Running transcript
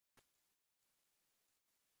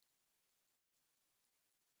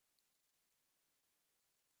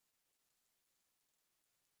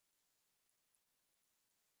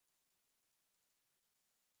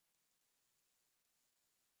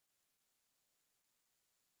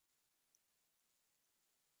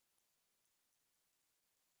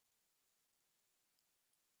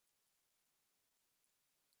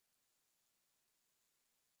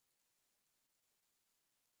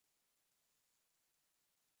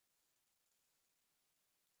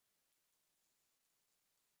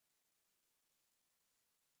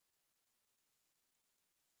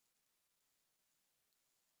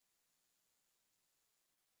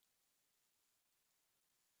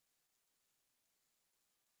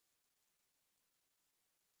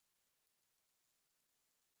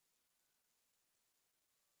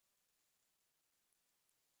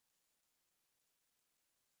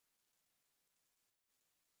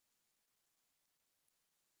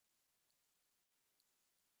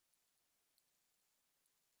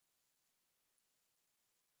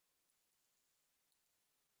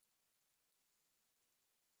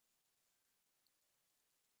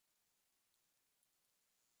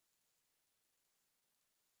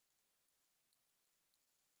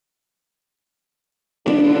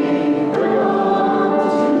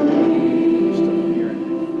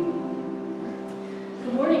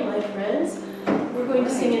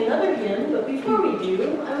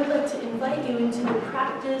you, I would like to invite you into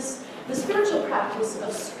the spiritual practice of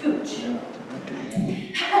scooch.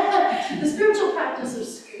 The spiritual practice of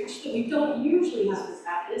scooch that we don't usually have to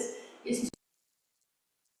practice is to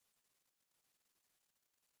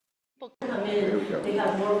people come in, they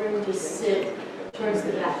have more room to sit towards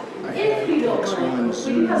the back. If you don't mind, we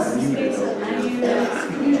do have some space up behind you that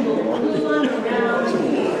scooch will move on around.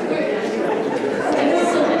 And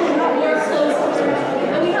it's a little more close.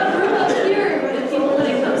 And we have room up here if people want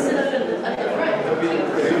to come sit up at the front.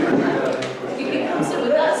 You can come sit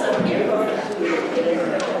with us up here.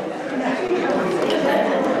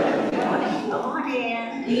 Come on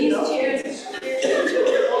in. These chairs.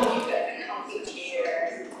 Oh, you got the comfy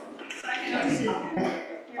chairs.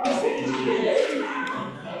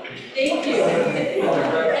 Thank you.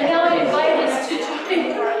 And now I invite us to join.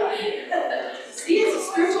 See, it's a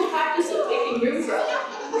spiritual practice of making room for others.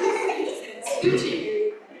 Scooching.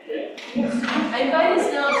 I invite us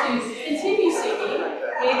now to continue singing,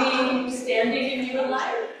 maybe standing if you would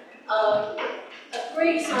like. A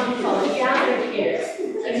great song called Gathered Here.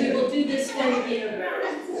 And we will do this one in a round.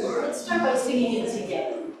 Let's start by singing it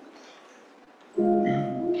together.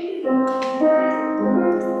 Here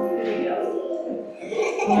we go.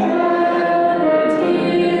 Gathered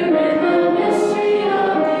here in the mystery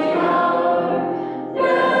of the hour,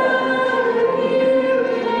 gathered here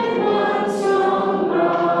in one strong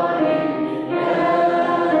body,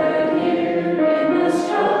 gathered here in the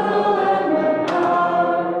struggle and the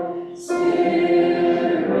power,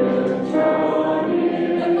 Spirit drawn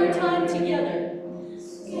near. One more time together.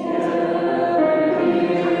 Gathered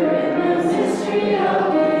here in the mystery of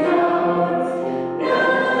the hour,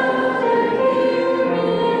 gathered here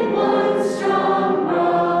in one strong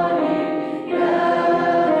body,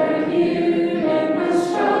 gathered here in the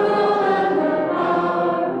struggle and the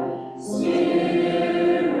power, Spirit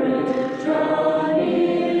draw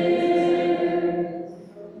near.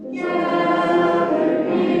 Gathered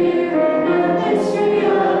here in the mystery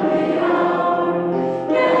of the hour,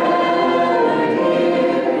 gathered here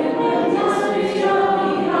in the mystery of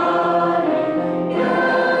the hour,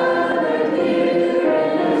 gathered here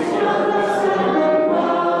in the struggle and the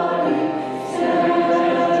body, gathered here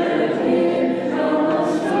in the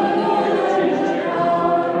struggle and the power,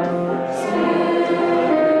 Spirit draw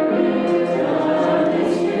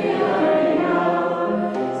mystery of the hour,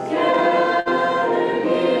 gathered here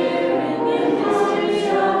in the mystery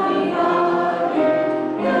of the hour,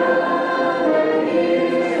 gathered here in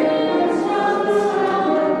the struggle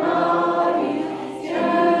and the body,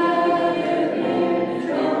 gathered here in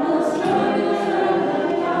the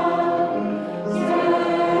struggle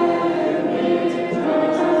and the power, Spirit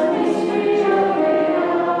draw mystery of the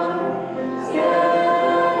hour, gathered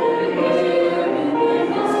here in the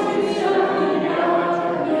mystery of the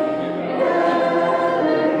hour,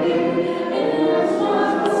 gathered here in the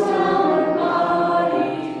struggle and body,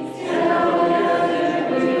 gathered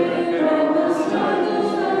here in the struggle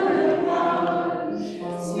and the power,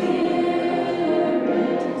 Spirit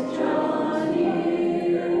draw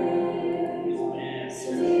near.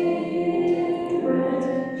 Spirit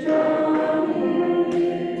draw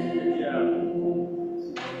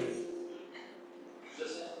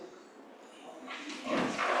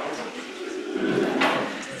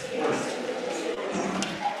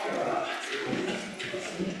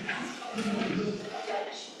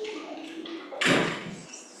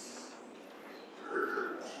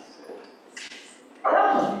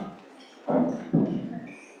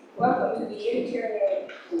Welcome to the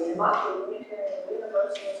Unitarian Maka Unitarian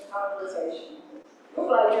Universalist Congregation. We're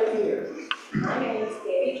glad you're here. My name is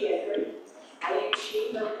Gentry. I use she,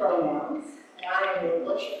 her pronouns, and I am your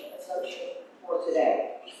worship associate for today.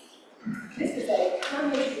 This is a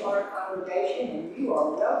coming to our congregation, and you are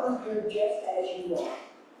welcome here just as you are.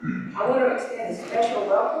 I want to extend a special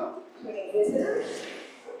welcome to any visitors.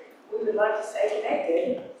 We would like to stay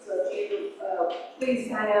connected, so if you please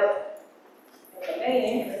sign up at the main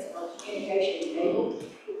entrance on communication table.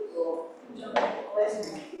 We'll jump on the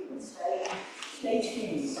list and people stay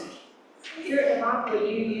tuned. Here at the Maka UU,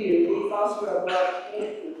 we foster a love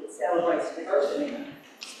community that celebrates diversity,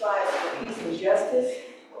 strives for peace and justice,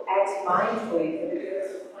 acts mindfully for the good of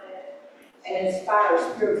the planet, and inspires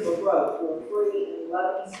spiritual growth through a free and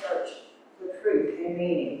loving search for truth and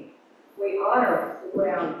meaning. We honor the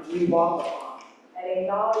ground we walk upon and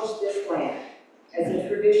acknowledge this land as a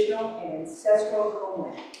traditional and ancestral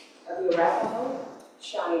homeland of the Arapaho,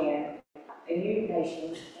 Cheyenne, and Ute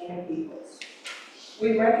nations and peoples.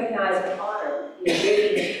 We recognize and honor the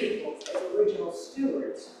indigenous peoples as original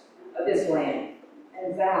stewards of this land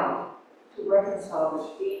and vow to reconcile the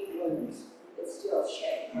deep wounds that still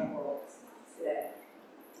shape our world today.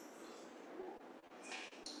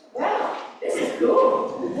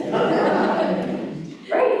 Cool.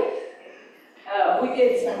 Great. We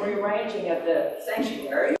did some rearranging of the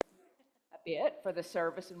sanctuary a bit for the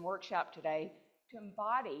service and workshop today to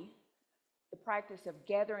embody the practice of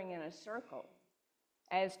gathering in a circle,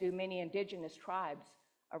 as do many indigenous tribes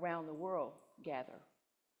around the world gather.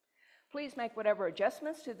 Please make whatever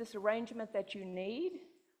adjustments to this arrangement that you need.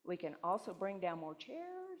 We can also bring down more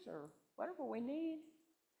chairs or whatever we need.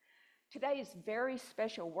 Today's very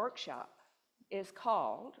special workshop is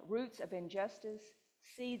called Roots of Injustice,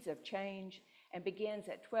 Seeds of Change, and begins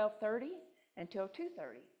at 12:30 until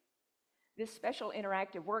 2:30. This special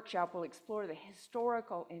interactive workshop will explore the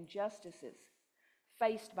historical injustices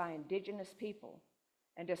faced by Indigenous people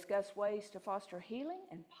and discuss ways to foster healing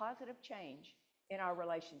and positive change in our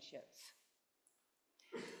relationships.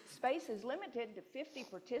 Space is limited to 50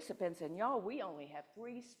 participants, and y'all, we only have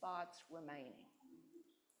 3 spots remaining.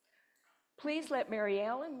 Please let Mary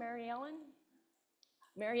Ellen,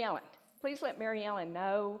 please let Mary Ellen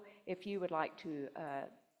know if you would like to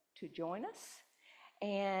join us.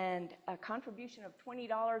 And a contribution of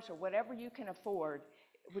 $20 or whatever you can afford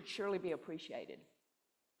would surely be appreciated.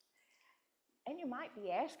 And you might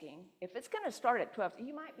be asking, if it's going to start at 12,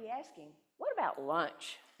 you might be asking, what about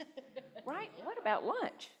lunch? Right? What about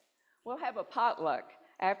lunch? We'll have a potluck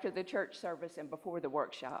after the church service and before the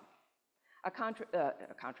workshop. A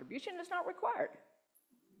contribution is not required.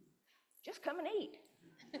 Just come and eat.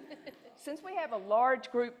 Since we have a large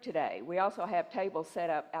group today, we also have tables set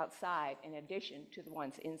up outside in addition to the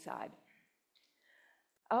ones inside.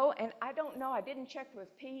 Oh, and I don't know, I didn't check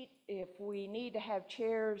with Pete if we need to have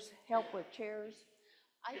chairs, help with chairs.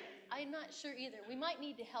 I'm not sure either. We might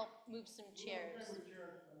need to help move some chairs.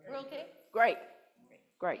 We're okay? Great.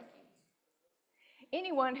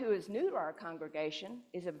 Anyone who is new to our congregation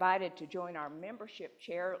is invited to join our membership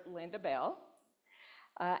chair, Linda Bell,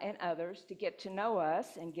 and others to get to know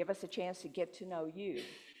us and give us a chance to get to know you.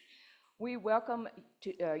 You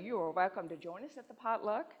are welcome to join us at the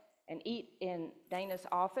potluck and eat in Dana's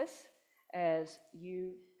office as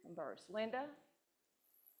you converse. Linda,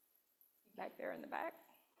 back there in the back.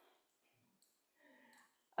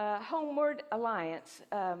 Homeward Alliance,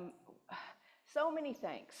 so many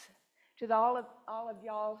thanks to all of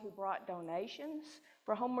y'all who brought donations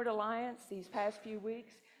for Homeward Alliance these past few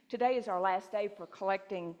weeks. Today is our last day for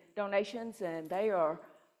collecting donations, and they are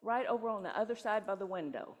right over on the other side by the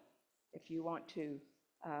window. If you want to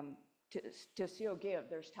still give,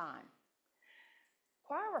 there's time.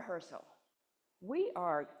 Choir rehearsal. We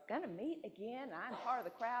are going to meet again. I'm part of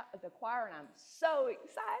the choir, and I'm so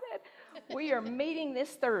excited. We are meeting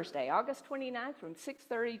this Thursday, August 29th, from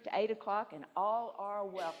 6:30 to 8 o'clock, and all are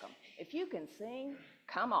welcome. If you can sing,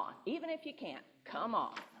 come on. Even if you can't, come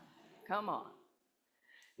on. Come on.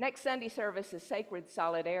 Next Sunday service is Sacred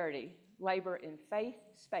Solidarity, Labor in Faith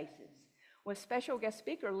Spaces, with special guest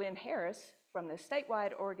speaker Lynn Harris from the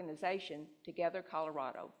statewide organization Together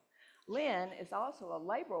Colorado. Lynn is also a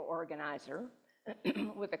labor organizer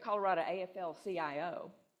with the Colorado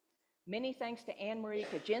AFL-CIO. Many thanks to Anne Marie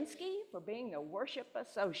Kaczynski for being the worship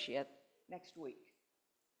associate next week.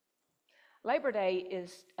 Labor Day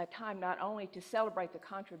is a time not only to celebrate the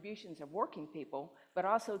contributions of working people, but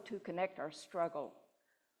also to connect our struggle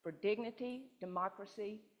for dignity,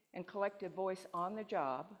 democracy, and collective voice on the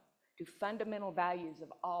job to fundamental values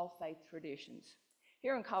of all faith traditions.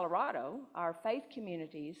 Here in Colorado, our faith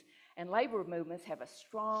communities and labor movements have a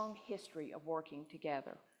strong history of working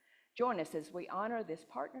together. Join us as we honor this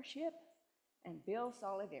partnership and build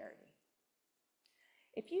solidarity.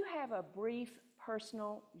 If you have a brief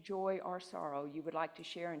personal joy or sorrow you would like to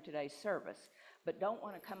share in today's service, but don't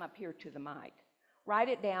want to come up here to the mic, write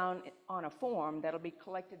it down on a form that'll be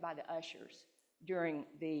collected by the ushers during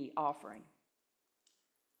the offering.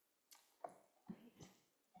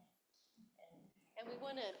 And we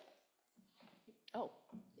want to. Oh.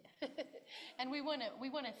 And we want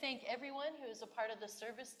to thank everyone who is a part of the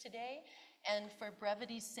service today. And for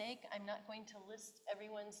brevity's sake, I'm not going to list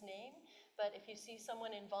everyone's name, but if you see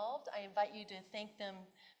someone involved, I invite you to thank them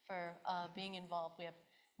for being involved. We have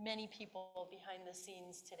many people behind the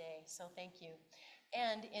scenes today, so thank you.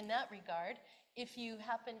 And in that regard, if you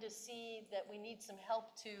happen to see that we need some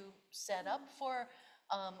help to set up for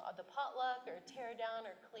the potluck or tear down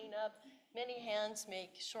or clean up, many hands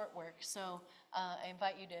make short work. So I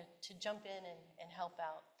invite you to jump in and help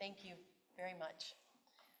out. Thank you very much.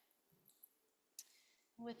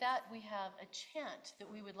 With that, we have a chant that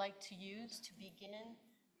we would like to use to begin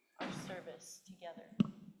our service together.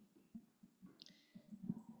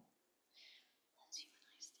 Let's see what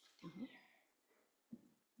I stand down there.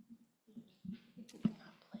 I'm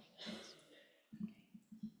not playing this.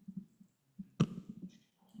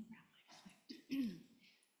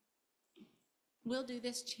 we'll do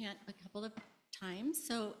this chant a couple of times,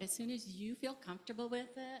 so as soon as you feel comfortable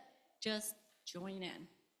with it, just join in.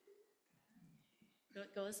 So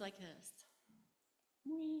it goes like this.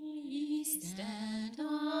 We stand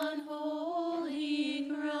on holy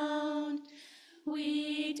ground.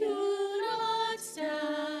 We do not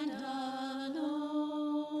stand alone.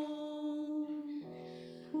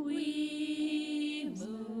 We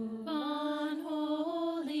move on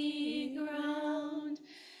holy ground.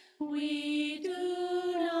 We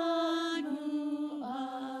do not move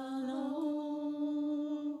alone.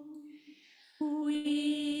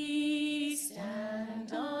 We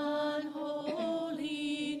stand on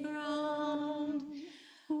holy ground.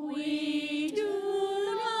 We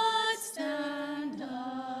do not stand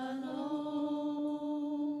alone.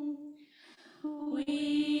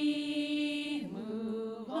 We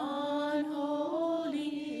move on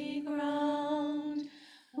holy ground.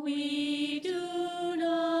 We do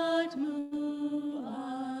not move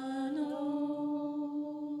alone.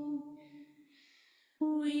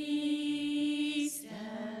 We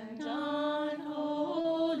stand on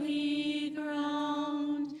holy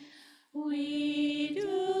ground. We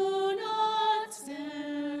do not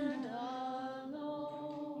stand alone.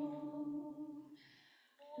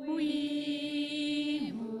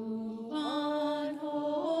 We move on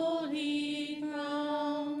holy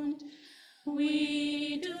ground.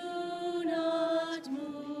 We do not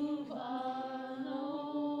move alone.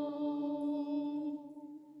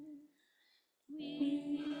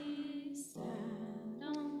 We stand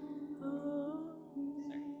on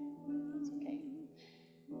Sorry, that's okay.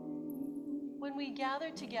 When we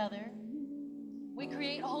gather together, we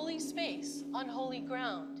create holy space on holy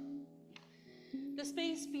ground. The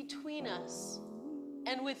space between us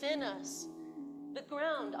and within us, the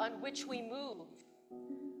ground on which we move.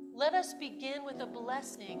 Let us begin with a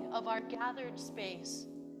blessing of our gathered space.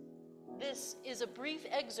 This is a brief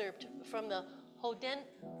excerpt from the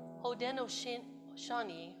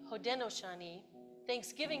Hodenoshani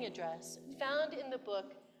Thanksgiving Address found in the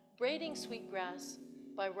book Braiding Sweetgrass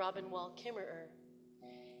by Robin Wall Kimmerer.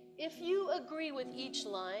 If you agree with each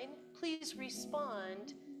line, please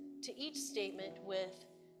respond to each statement with,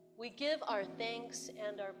 "We give our thanks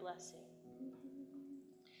and our blessing."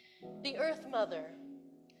 The Earth Mother.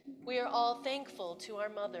 We are all thankful to our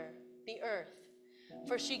mother, the earth,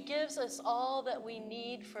 for she gives us all that we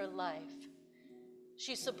need for life.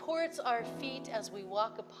 She supports our feet as we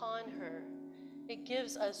walk upon her. It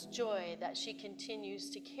gives us joy that she continues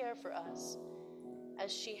to care for us,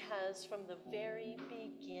 as she has from the very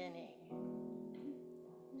beginning.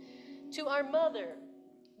 To our mother,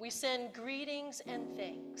 we send greetings and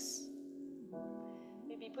thanks.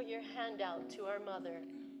 Maybe put your hand out to our mother.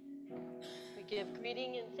 We give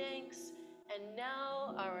greeting and thanks, and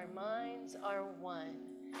now our minds are one.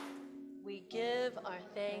 We give our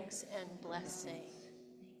thanks and blessing.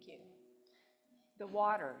 Thank you. The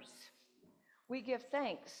waters. We give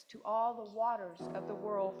thanks to all the waters of the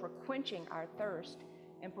world for quenching our thirst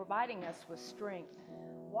and providing us with strength.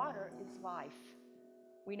 Water is life.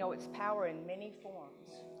 We know its power in many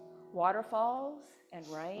forms. Waterfalls and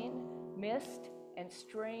rain, mist and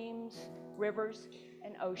streams, rivers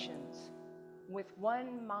and oceans. With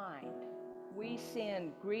one mind, we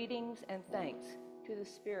send greetings and thanks to the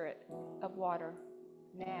Spirit of water.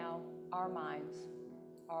 Now our minds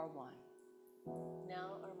are one.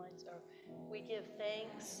 Now our minds are, we give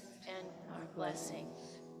thanks and our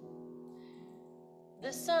blessings.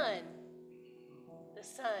 The sun.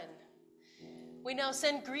 We now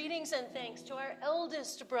send greetings and thanks to our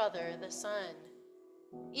eldest brother, the sun.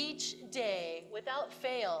 Each day, without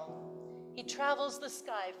fail, he travels the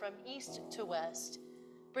sky from east to west,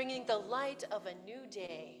 bringing the light of a new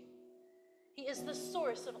day. He is the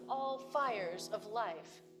source of all fires of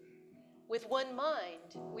life. With one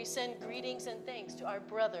mind, we send greetings and thanks to our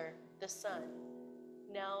brother, the sun.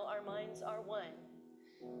 Now our minds are one.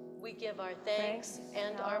 We give our thanks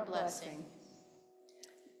and our blessing.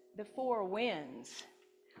 The four winds.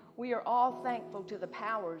 We are all thankful to the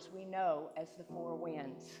powers we know as the four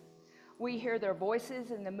winds. We hear their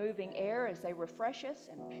voices in the moving air as they refresh us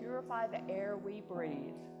and purify the air we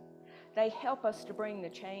breathe. They help us to bring the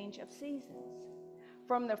change of seasons.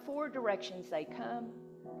 From the four directions they come,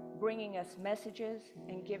 bringing us messages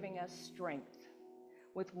and giving us strength.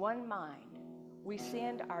 With one mind, we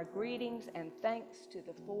send our greetings and thanks to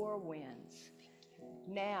the four winds.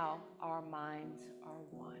 Now our minds are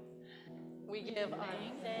one. We give our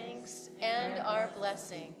thanks and our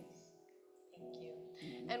blessing. Thank you.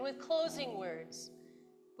 And with closing words,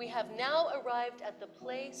 we have now arrived at the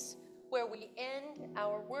place where we end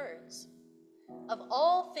our words. Of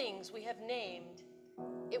all things we have named,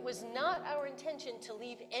 It was not our intention to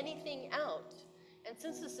leave anything out. And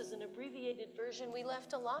since this is an abbreviated version, we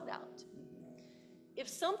left a lot out. If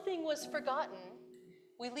something was forgotten,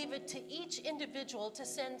 we leave it to each individual to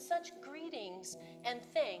send such greetings and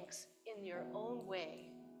thanks in your own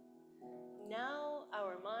way. Now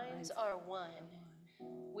our minds are one.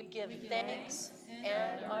 We give thanks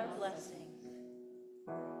and our blessing.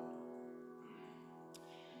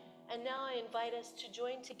 And now I invite us to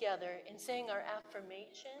join together in saying our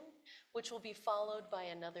affirmation, which will be followed by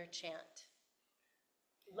another chant.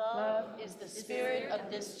 Love is the spirit of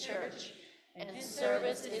this church, and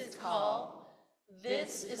service its call.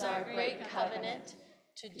 This is our great covenant,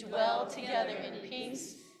 to dwell together in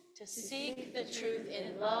peace, to seek the truth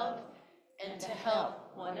in love, and to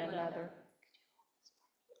help one another.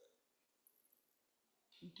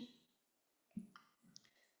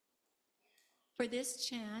 For this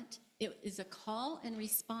chant, it is a call and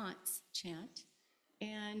response chant,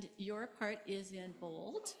 and your part is in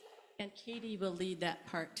bold, and Katie will lead that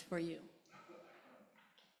part for you.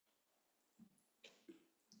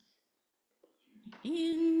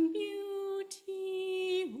 In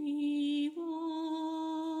beauty we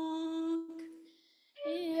walk,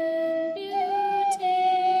 in beauty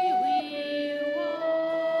we walk,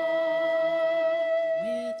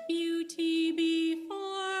 with beauty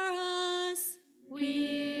before us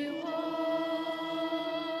we walk,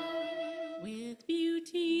 with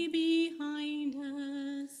beauty behind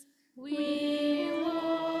us we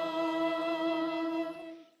walk,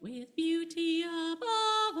 with beauty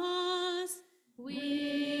above us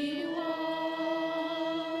we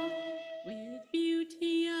walk, with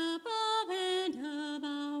beauty above and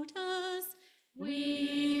about us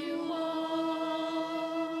we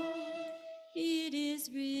walk. It is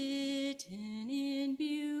written in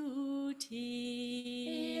beauty.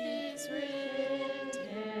 It is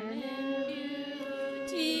written in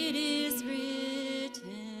beauty. It is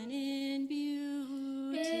written in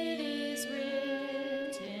beauty. It is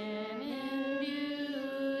written in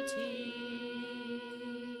beauty.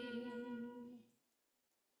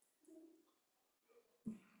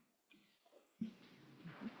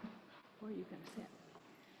 Where are you going to sit?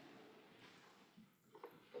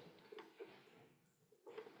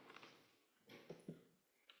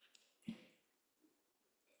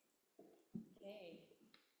 Okay.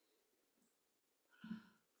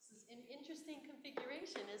 This is an interesting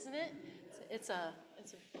configuration, isn't it? It's a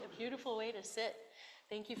beautiful way to sit.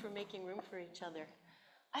 Thank you for making room for each other.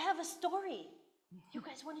 I have a story. You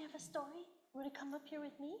guys want to have a story? Want to come up here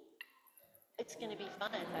with me? It's going to be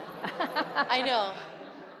fun. I know.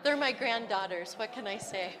 They're my granddaughters. What can I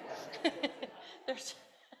say?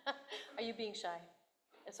 Are you being shy?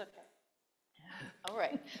 It's okay. All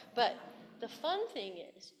right. But the fun thing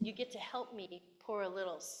is you get to help me pour a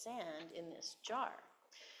little sand in this jar.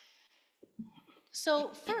 So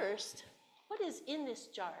first, what is in this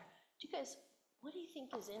jar? What do you think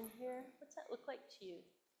is in here? What's that look like to you?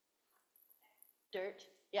 Dirt?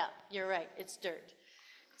 Yeah, you're right. It's dirt.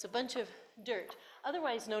 It's a bunch of dirt,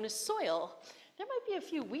 otherwise known as soil. There might be a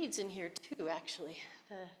few weeds in here too, actually,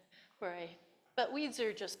 but weeds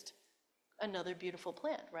are just another beautiful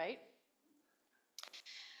plant, right?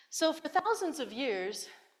 So for thousands of years,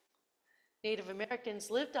 Native Americans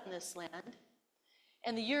lived on this land,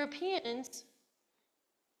 and the Europeans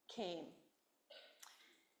came.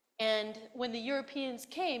 And when the Europeans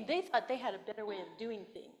came, they thought they had a better way of doing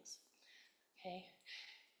things, okay?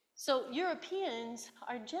 So Europeans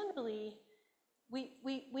are generally,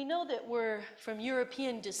 we know that we're from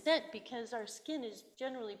European descent because our skin is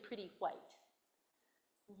generally pretty white.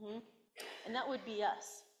 And that would be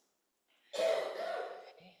us.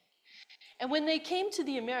 Okay. And when they came to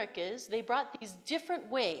the Americas, they brought these different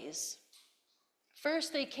ways.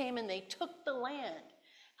 First, they came and they took the land.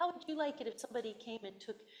 How would you like it if somebody came and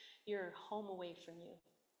took your home away from you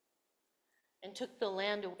and took the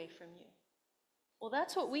land away from you? Well,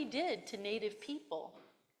 that's what we did to Native people.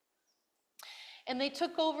 And they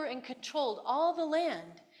took over and controlled all the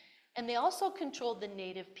land. And they also controlled the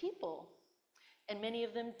Native people. And many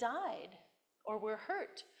of them died or were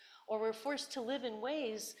hurt or were forced to live in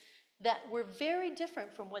ways that were very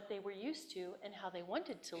different from what they were used to and how they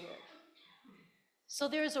wanted to live. So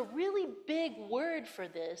there's a really big word for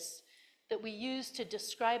this that we use to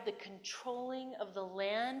describe the controlling of the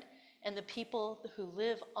land and the people who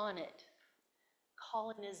live on it.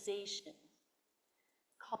 Colonization.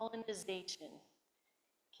 Colonization.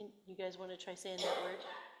 You guys want to try saying that word?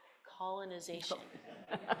 Colonization.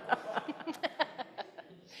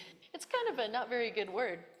 It's kind of a not very good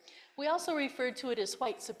word. We also refer to it as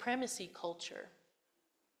white supremacy culture.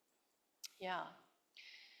 Yeah.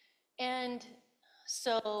 And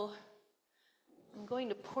So I'm going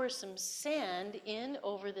to pour some sand in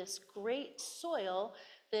over this great soil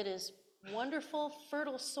that is wonderful,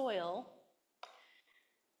 fertile soil.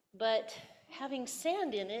 But having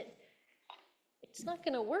sand in it, it's not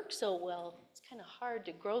going to work so well. It's kind of hard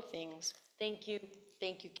to grow things. Thank you,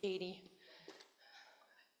 Katie.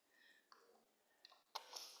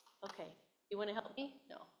 Okay, you want to help me?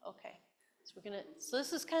 No, okay. So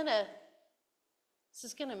this is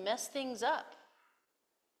gonna mess things up.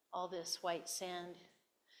 All this white sand,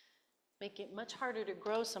 make it much harder to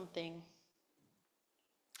grow something.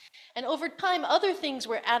 And over time, other things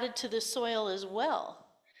were added to the soil as well.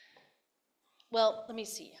 Well, let me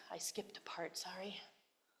see, I skipped a part, sorry.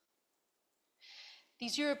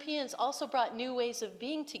 These Europeans also brought new ways of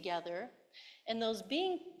being together, and the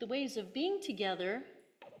ways of being together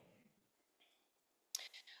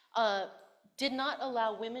did not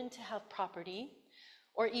allow women to have property,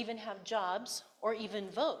 or even have jobs, or even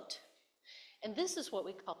vote. And this is what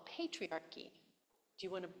we call patriarchy. Do you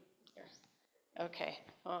want to? Okay,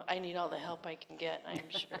 well, I need all the help I can get, I am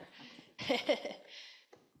sure. There we go.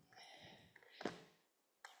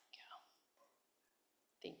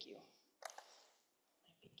 Thank you.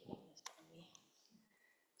 Might be getting this on me.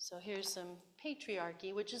 So here's some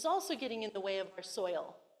patriarchy, which is also getting in the way of our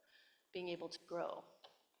soil being able to grow.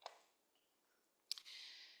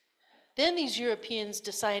 Then these Europeans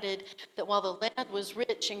decided that while the land was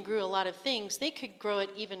rich and grew a lot of things, they could grow it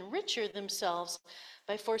even richer themselves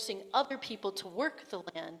by forcing other people to work the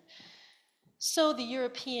land. So the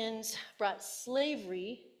Europeans brought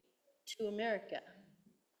slavery to America.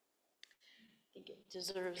 I think it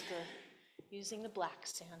deserves using the black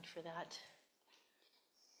sand for that.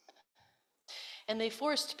 And they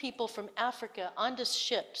forced people from Africa onto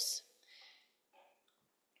ships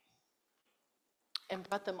and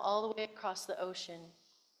brought them all the way across the ocean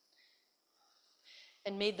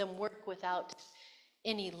and made them work without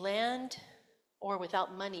any land or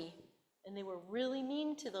without money. And they were really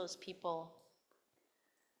mean to those people.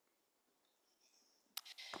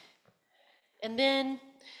 And then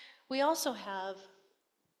we also have,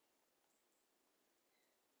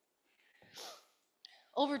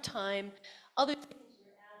 over time, other things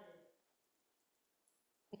were added.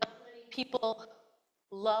 Not letting people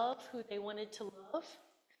love who they wanted to love,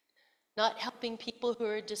 not helping people who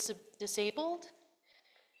are disabled,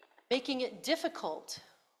 making it difficult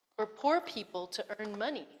for poor people to earn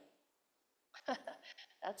money.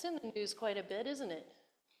 That's in the news quite a bit, isn't it?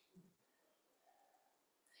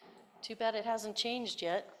 Too bad it hasn't changed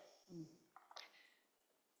yet.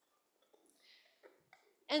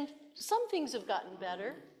 And some things have gotten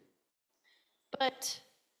better, but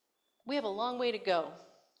we have a long way to go.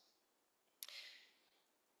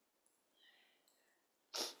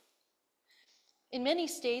 In many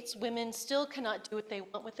states, women still cannot do what they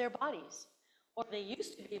want with their bodies, or they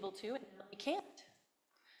used to be able to, and now they can't.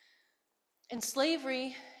 And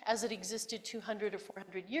slavery, as it existed 200 or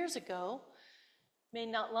 400 years ago, may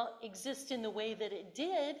not exist in the way that it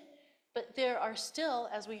did, but there are still,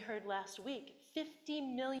 as we heard last week, 50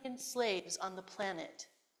 million slaves on the planet.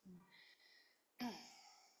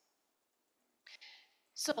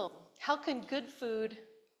 So, how can good food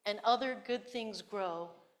and other good things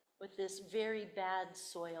grow with this very bad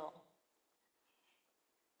soil?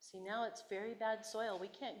 See, now it's very bad soil. We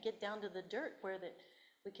can't get down to the dirt where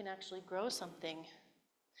we can actually grow something.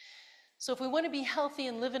 So if we want to be healthy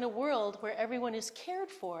and live in a world where everyone is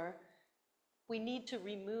cared for, we need to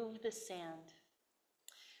remove the sand.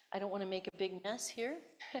 I don't want to make a big mess here,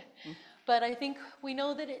 but I think we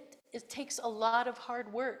know that it takes a lot of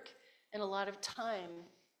hard work and a lot of time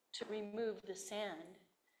to remove the sand,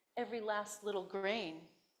 every last little grain.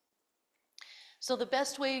 So the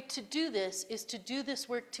best way to do this is to do this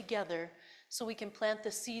work together so we can plant the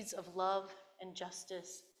seeds of love and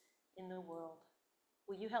justice in the world.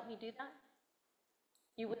 Will you help me do that?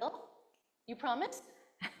 You will? You promise?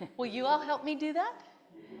 Will you all help me do that?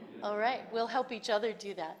 All right, we'll help each other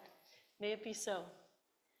do that. May it be so.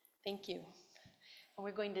 Thank you. And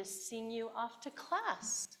we're going to sing you off to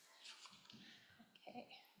class. Okay.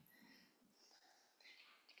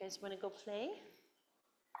 Do you guys want to go play?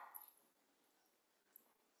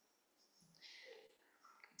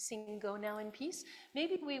 Sing Go Now in Peace.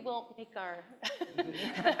 Maybe we won't make our,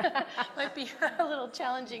 might be a little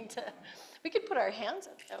challenging to, we could put our hands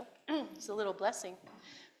up though. It's a little blessing.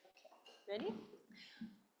 Okay, ready?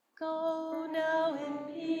 Go now in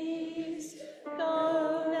peace,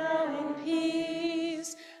 go now in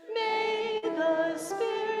peace. May the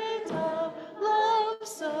spirit of love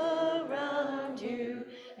surround you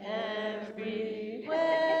everywhere,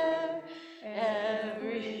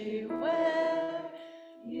 everywhere.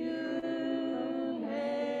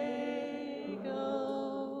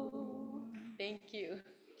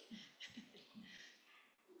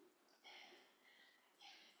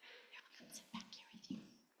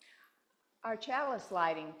 Our chalice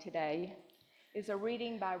lighting today is a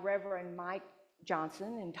reading by Reverend Mike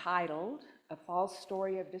Johnson entitled A False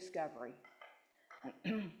Story of Discovery.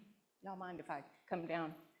 Y'all mind if I come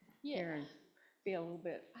down here and be a little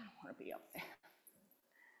bit, I don't want to be up there.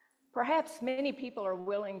 Perhaps many people are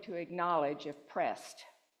willing to acknowledge, if pressed,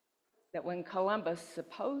 that when Columbus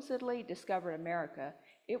supposedly discovered America,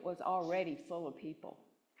 it was already full of people.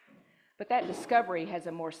 But that discovery has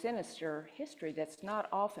a more sinister history that's not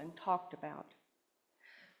often talked about.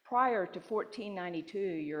 Prior to 1492,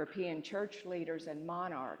 European church leaders and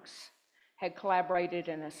monarchs had collaborated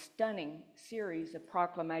in a stunning series of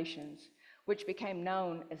proclamations, which became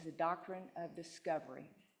known as the Doctrine of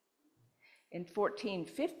Discovery. In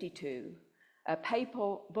 1452, a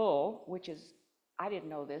papal bull, which is, I didn't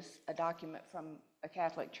know this, a document from a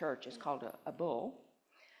Catholic church is called a bull,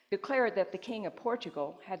 declared that the King of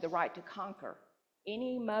Portugal had the right to conquer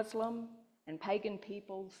any Muslim and pagan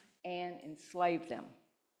peoples and enslave them.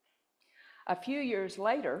 A few years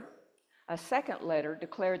later, a second letter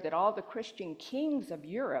declared that all the Christian kings of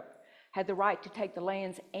Europe had the right to take the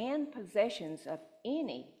lands and possessions of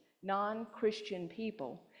any non-Christian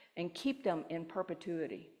people and keep them in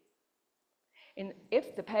perpetuity. And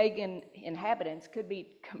if the pagan inhabitants could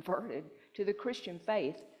be converted to the Christian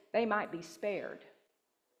faith, they might be spared.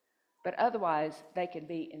 But otherwise, they could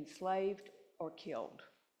be enslaved or killed.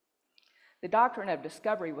 The doctrine of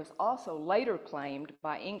discovery was also later claimed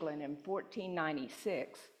by England in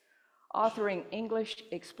 1496, authoring English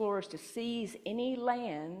explorers to seize any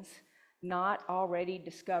lands not already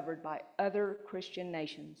discovered by other Christian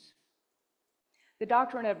nations. The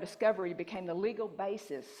doctrine of discovery became the legal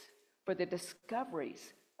basis for the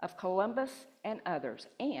discoveries of Columbus and others,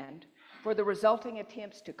 and for the resulting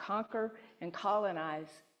attempts to conquer and colonize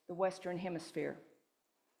the Western Hemisphere,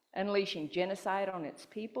 unleashing genocide on its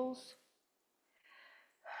peoples.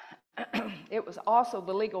 It was also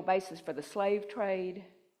the legal basis for the slave trade.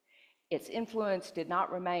 Its influence did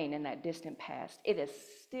not remain in that distant past. It is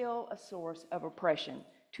still a source of oppression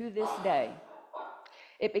to this day.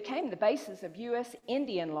 It became the basis of U.S.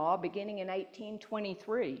 Indian law beginning in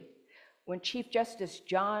 1823, when Chief Justice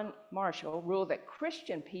John Marshall ruled that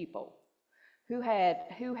Christian people who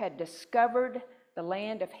had discovered the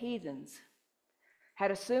land of heathens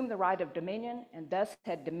had assumed the right of dominion and thus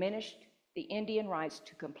had diminished the Indian rights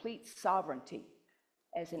to complete sovereignty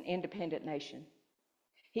as an independent nation.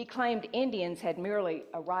 He claimed Indians had merely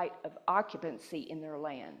a right of occupancy in their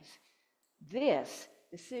lands. This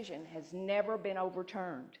decision has never been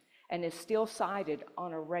overturned and is still cited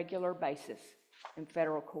on a regular basis in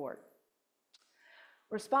federal court.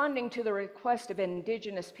 Responding to the request of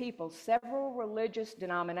indigenous peoples, several religious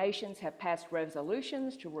denominations have passed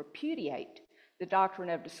resolutions to repudiate the doctrine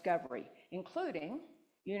of discovery, including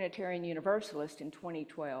Unitarian Universalist in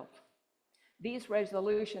 2012. These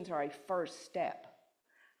resolutions are a first step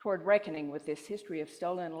toward reckoning with this history of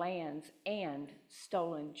stolen lands and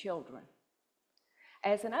stolen children.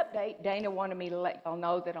 As an update, Dana wanted me to let y'all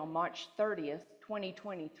know that on March 30th,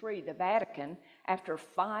 2023, the Vatican, after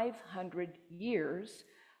 500 years,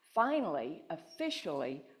 finally,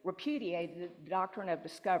 officially repudiated the doctrine of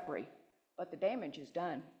discovery, but the damage is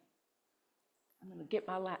done. I'm going to get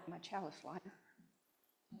my chalice lighter.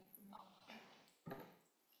 If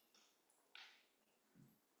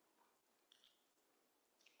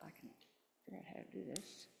I can figure out how to do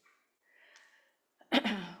this.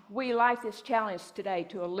 We light this challenge today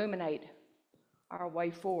to illuminate our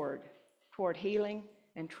way forward toward healing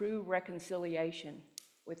and true reconciliation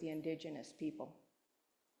with the indigenous people.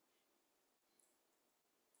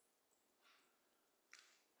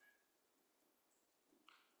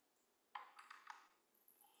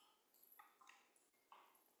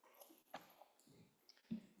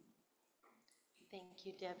 Thank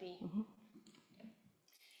you, Debbie.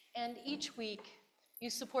 And each week, you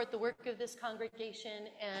support the work of this congregation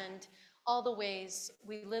and all the ways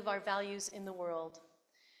we live our values in the world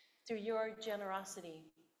through your generosity.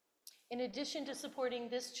 In addition to supporting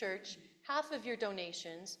this church, half of your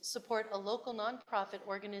donations support a local nonprofit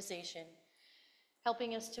organization,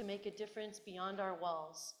 helping us to make a difference beyond our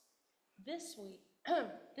walls. This week,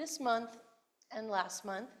 this month and last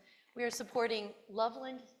month, we are supporting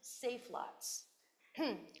Loveland Safe Lots.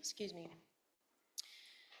 Excuse me.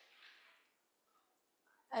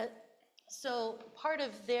 So part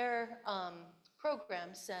of their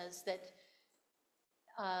program says that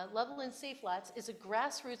Loveland Safe Lots is a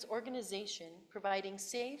grassroots organization providing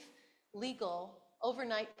safe, legal,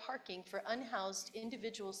 overnight parking for unhoused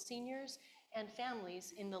individual seniors and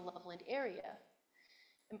families in the Loveland area.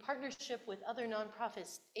 In partnership with other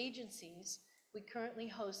nonprofit agencies, We currently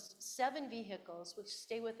host 7 vehicles which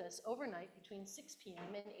stay with us overnight between 6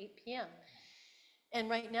 p.m. and 8 p.m. And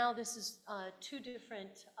right now, this is 2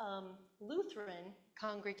 different Lutheran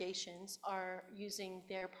congregations are using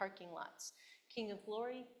their parking lots. King of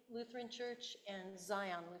Glory Lutheran Church and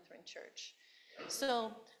Zion Lutheran Church.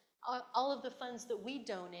 So all of the funds that we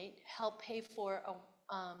donate help pay for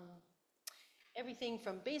everything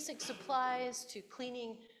from basic supplies to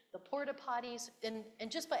cleaning the porta potties. And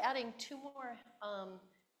just by adding 2 more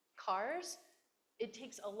cars, it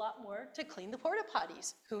takes a lot more to clean the porta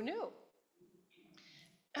potties. Who knew?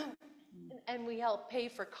 And we help pay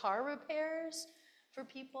for car repairs for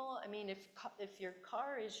people. I mean, if your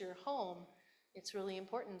car is your home, it's really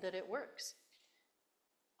important that it works.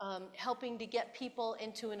 Helping to get people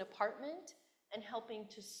into an apartment and helping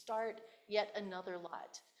to start yet another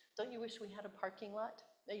lot. Don't you wish we had a parking lot?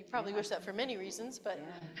 You probably wish that for many reasons, but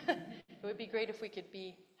it would be great if we could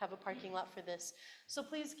have a parking lot for this. So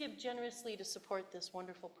please give generously to support this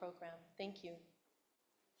wonderful program. Thank you.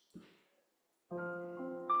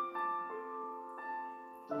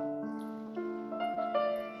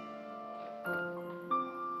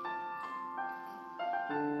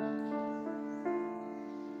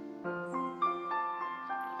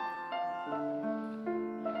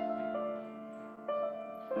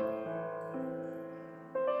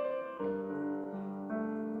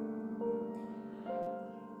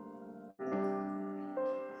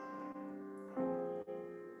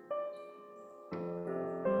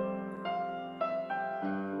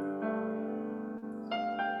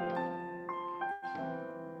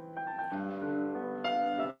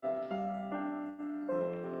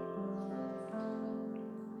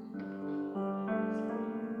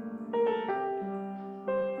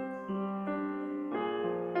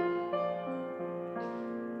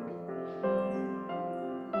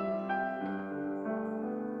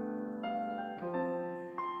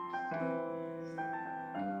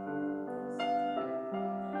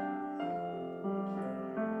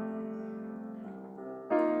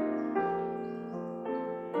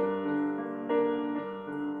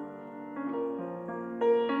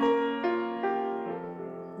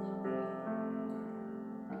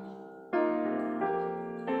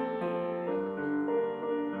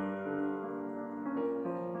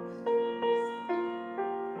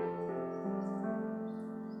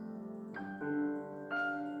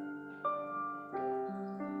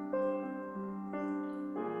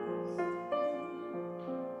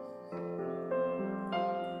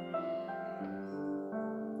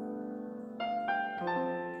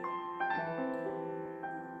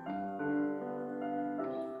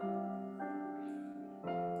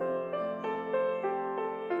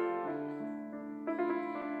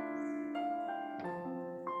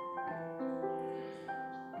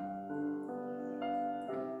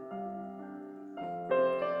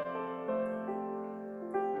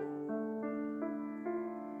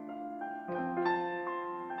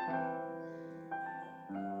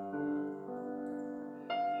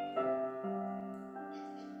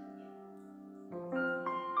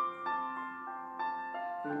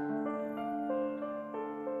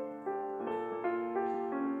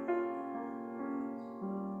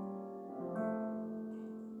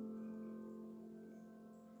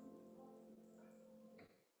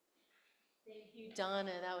 Thank you,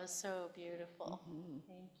 Donna. That was so beautiful.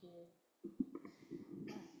 Thank you.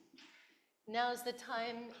 Now is the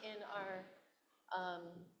time in our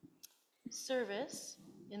service,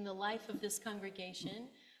 in the life of this congregation,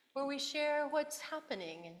 where we share what's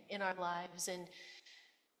happening in our lives and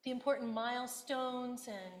the important milestones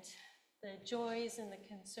and the joys and the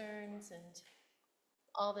concerns and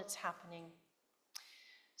all that's happening.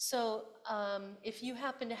 So if you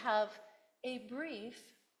happen to have a brief,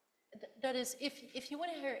 that is, if you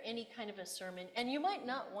want to hear any kind of a sermon, and you might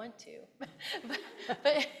not want to,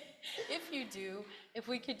 but if you do, if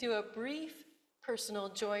we could do a brief personal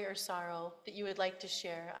joy or sorrow that you would like to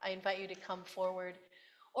share, I invite you to come forward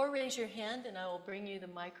or raise your hand and I will bring you the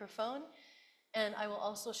microphone. And I will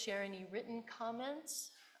also share any written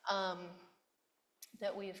comments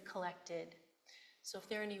that we have collected. So if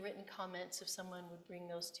there are any written comments, if someone would bring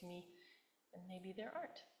those to me, and maybe there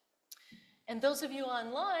aren't. And those of you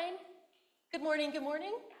online, good morning,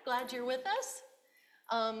 glad you're with us.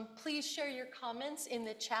 Please share your comments in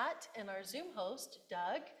the chat, and our Zoom host,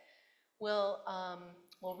 Doug, will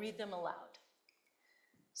read them aloud.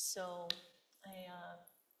 So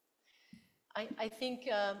I think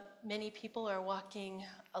many people are walking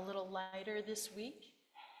a little lighter this week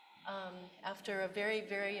after a very,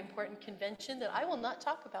 very important convention that I will not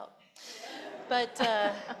talk about. But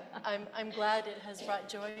I'm glad it has brought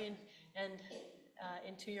joy and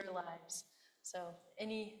into your lives. So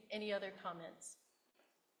any other comments?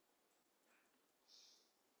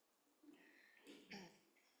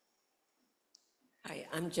 Hi,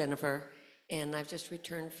 I'm Jennifer, and I've just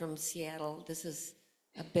returned from Seattle. This is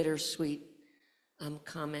a bittersweet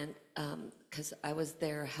comment because I was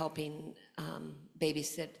there helping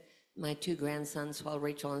babysit my two grandsons while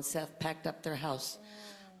Rachel and Seth packed up their house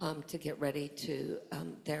to get ready to,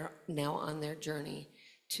 they're now on their journey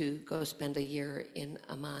to go spend a year in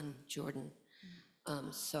Amman, Jordan.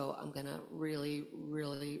 So I'm gonna really,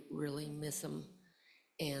 really, really miss them.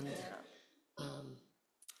 And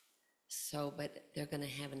but they're gonna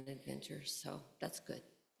have an adventure, so that's good.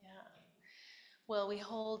 Yeah. Well, we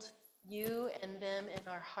hold you and them in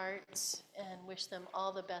our hearts and wish them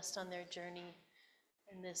all the best on their journey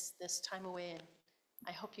in this time away. And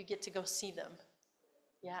I hope you get to go see them.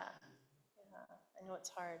 Yeah. I know it's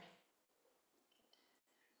hard.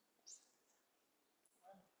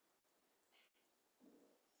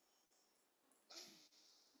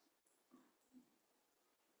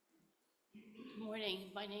 Good morning,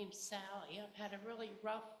 my name's Sally. I've had a really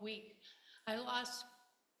rough week. I lost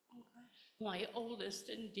my oldest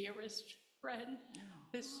and dearest friend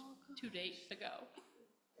this 2 days ago.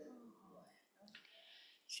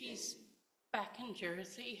 She's back in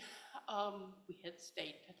Jersey. We had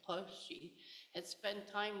stayed close. She had spent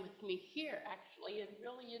time with me here actually and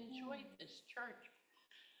really enjoyed this church.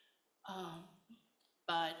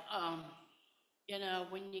 You know,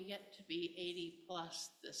 when you get to be 80 plus,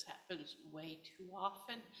 this happens way too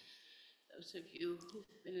often. Those of you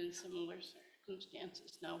who've been in similar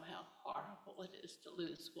circumstances know how horrible it is to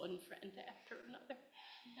lose one friend after another.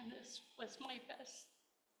 And this was my best.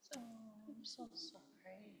 So I'm so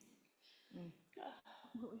sorry.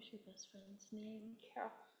 What was your best friend's name?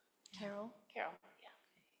 Carol. Carol? Carol, yeah.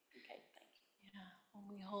 Okay, thank you. Yeah. Well,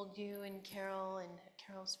 we hold you and Carol and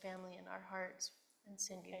Carol's family in our hearts and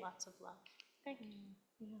send you lots of love. Thank you.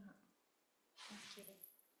 Yeah. Thank you.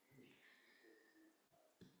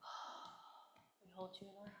 We hold you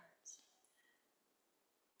in our hearts.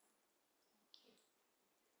 Thank you.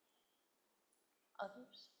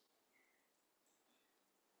 Others?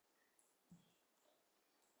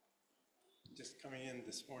 Just coming in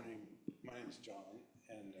this morning, my name's John,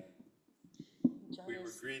 and John we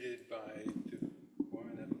were greeted by the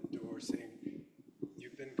woman at the door saying,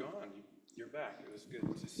 "You've been gone, you're back. It was good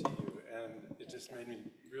to see you." And it just made me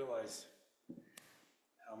realize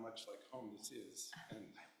how much like home this is.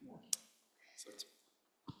 And so it's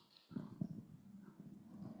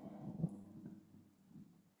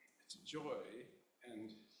a joy,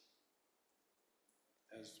 and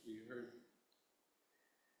as we heard,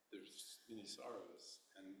 there's many sorrows,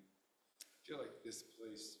 and I feel like this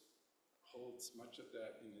place holds much of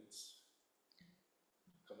that in its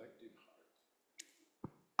collective heart.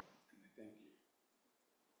 And I thank you.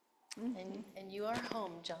 And you are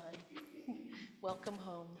home, John. Welcome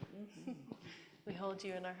home. We hold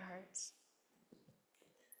you in our hearts.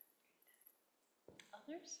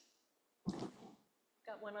 Others?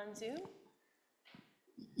 Got one on Zoom?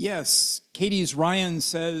 Yes, Katie's Ryan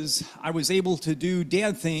says, I was able to do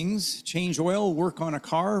dad things, change oil, work on a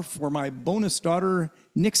car for my bonus daughter,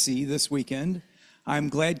 Nixie, this weekend. I'm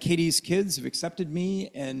glad Katie's kids have accepted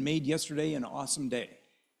me and made yesterday an awesome day.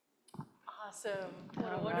 Awesome.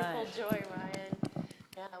 What a wonderful joy, Ryan.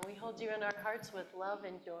 Yeah, we hold you in our hearts with love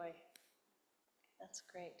and joy. That's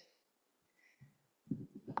great.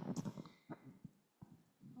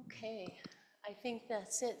 Okay, I think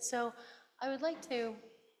that's it. So I would like to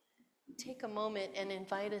take a moment and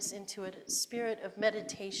invite us into a spirit of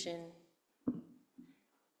meditation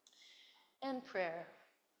and prayer.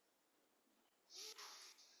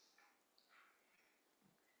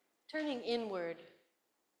 Turning inward,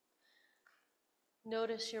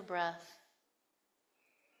 notice your breath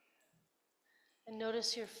and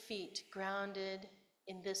notice your feet grounded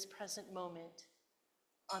in this present moment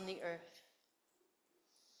on the earth.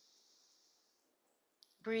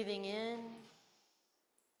 Breathing in,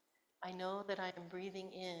 I know that I am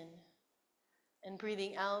breathing in, and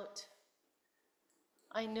breathing out,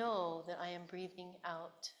 I know that I am breathing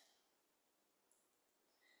out.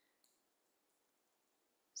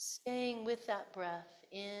 Staying with that breath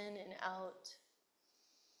in and out,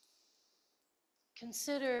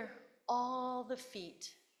 consider all the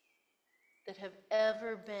feet that have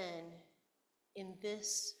ever been in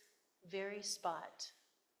this very spot.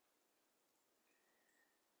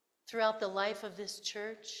 Throughout the life of this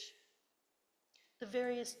church, the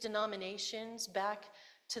various denominations back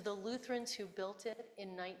to the Lutherans who built it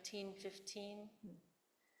in 1915,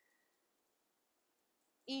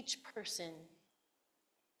 each person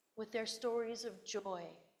with their stories of joy,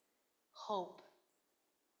 hope,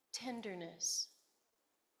 tenderness,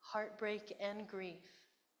 heartbreak, and grief.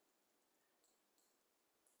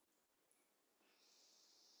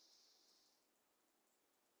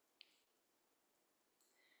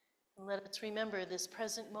 And let us remember this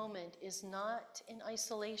present moment is not in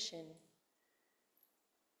isolation.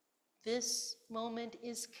 This moment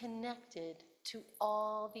is connected to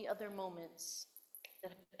all the other moments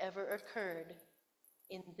that have ever occurred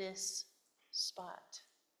in this spot.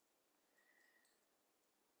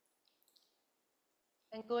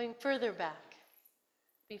 And going further back,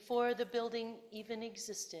 before the building even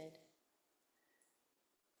existed,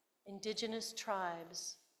 indigenous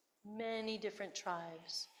tribes, many different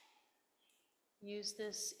tribes, used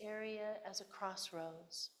this area as a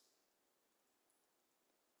crossroads.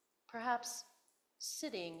 Perhaps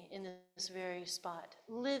sitting in this very spot,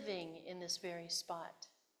 living in this very spot.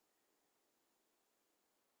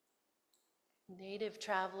 Native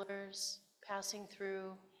travelers passing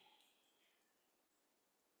through,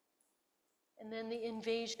 and then the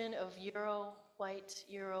invasion of white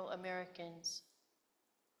Euro-Americans,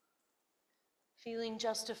 feeling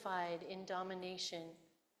justified in domination,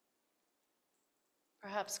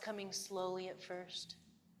 perhaps coming slowly at first,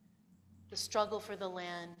 the struggle for the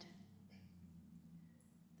land,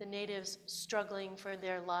 the natives struggling for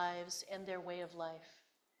their lives and their way of life.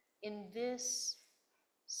 In this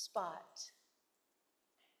spot,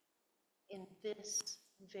 in this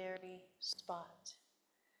very spot,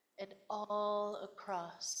 and all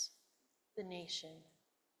across the nation.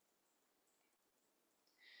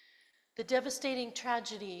 The devastating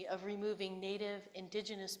tragedy of removing native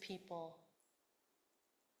indigenous people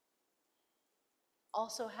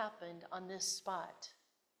also happened on this spot.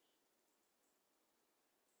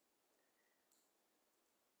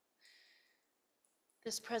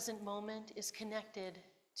 This present moment is connected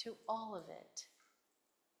to all of it.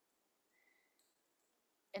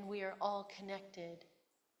 And we are all connected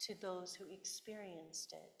to those who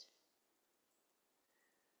experienced it.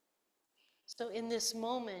 So in this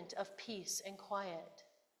moment of peace and quiet,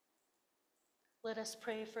 let us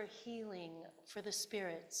pray for healing for the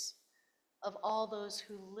spirits of all those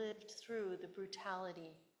who lived through the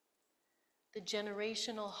brutality, the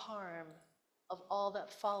generational harm of all that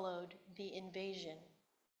followed the invasion,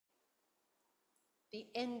 the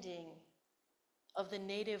ending of the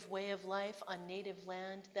native way of life on native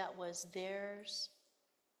land that was theirs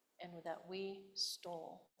and that we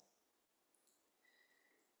stole.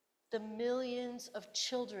 The millions of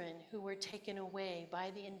children who were taken away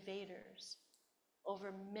by the invaders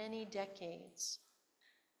over many decades,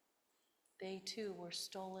 they too were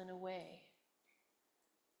stolen away.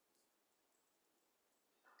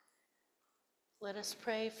 Let us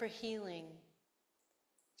pray for healing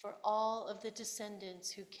for all of the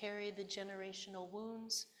descendants who carry the generational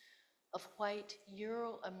wounds of white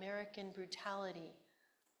Euro-American brutality,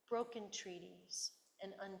 broken treaties,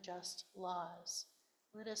 and unjust laws.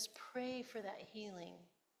 Let us pray for that healing.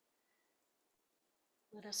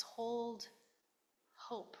 Let us hold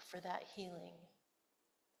hope for that healing.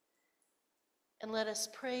 And let us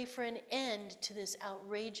pray for an end to this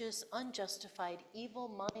outrageous, unjustified, evil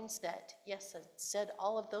mindset. Yes, I said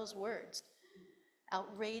all of those words.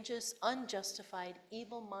 Outrageous, unjustified,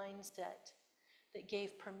 evil mindset that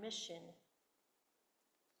gave permission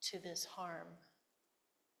to this harm.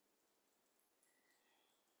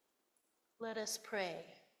 Let us pray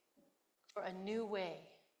for a new way,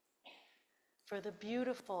 for the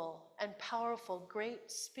beautiful and powerful great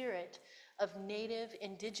spirit of native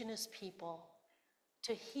indigenous people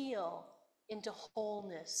to heal into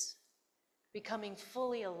wholeness, becoming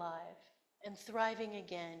fully alive and thriving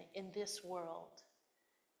again in this world.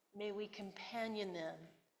 May we companion them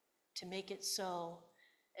to make it so,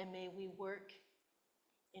 and may we work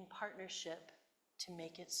in partnership to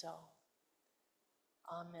make it so.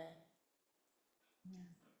 Amen.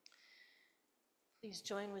 Please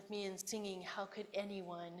join with me in singing How Could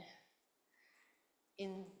Anyone,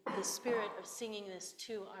 in the spirit of singing this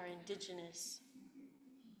to our indigenous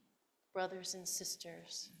brothers and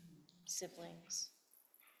sisters, siblings.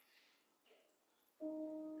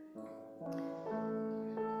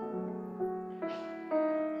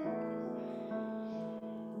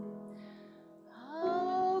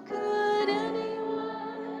 How could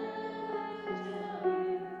anyone tell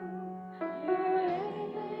you you're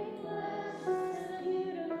anything less than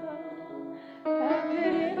beautiful? How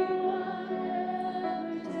could anyone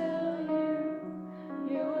ever tell you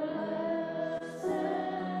you were less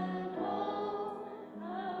than whole?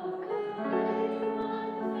 How could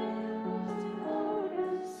anyone fail to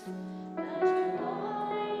notice that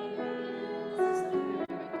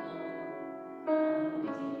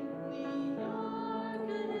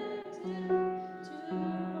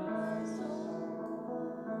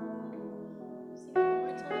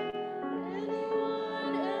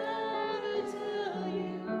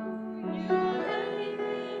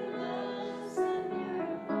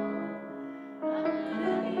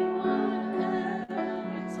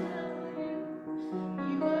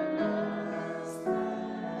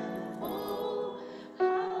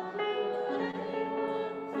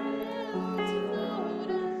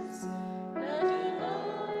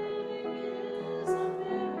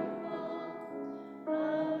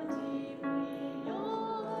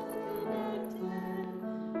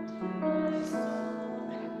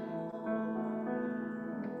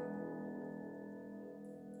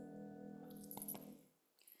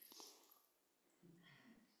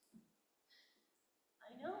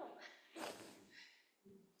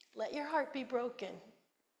Let your heart be broken.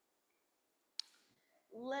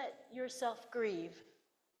 Let yourself grieve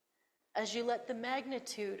as you let the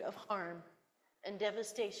magnitude of harm and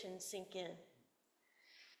devastation sink in.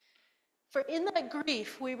 For in that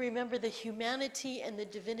grief, we remember the humanity and the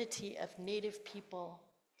divinity of Native people,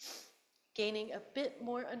 gaining a bit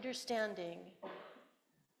more understanding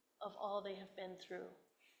of all they have been through.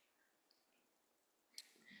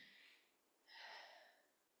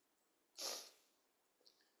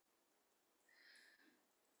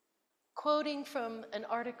 Quoting from an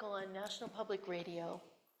article on National Public Radio,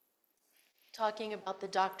 talking about the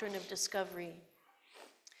doctrine of discovery.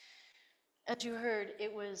 As you heard,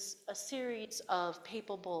 it was a series of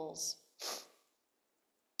papal bulls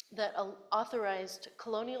that authorized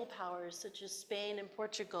colonial powers such as Spain and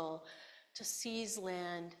Portugal to seize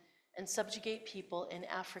land and subjugate people in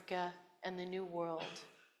Africa and the New World.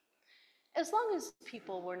 As long as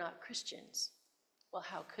people were not Christians, well,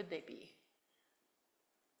 how could they be?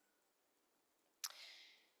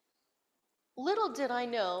 Little did I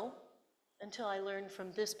know, until I learned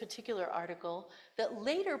from this particular article, that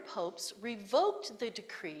later popes revoked the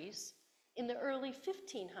decrees in the early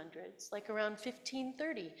 1500s, like around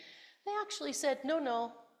 1530. They actually said,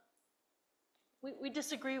 no, we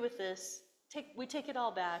disagree with this. We take it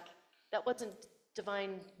all back. That wasn't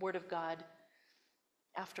divine word of God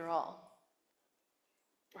after all,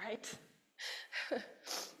 right?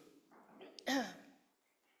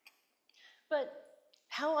 But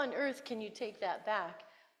how on earth can you take that back?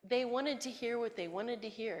 They wanted to hear what they wanted to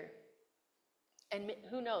hear. And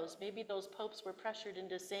who knows, maybe those popes were pressured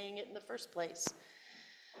into saying it in the first place.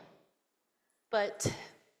 But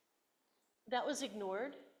that was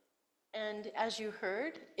ignored. And as you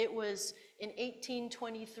heard, it was in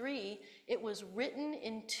 1823, it was written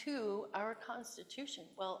into our Constitution.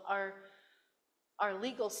 Well, our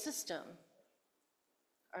legal system,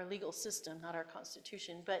 not our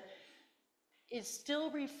Constitution, but is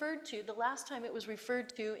still referred to, the last time it was referred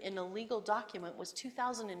to in a legal document was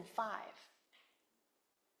 2005.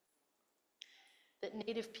 That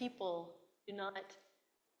Native people do not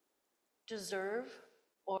deserve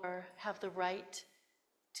or have the right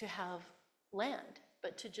to have land,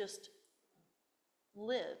 but to just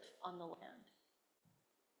live on the land.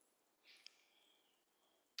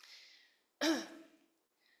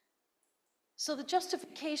 So the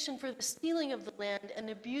justification for the stealing of the land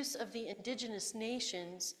and abuse of the indigenous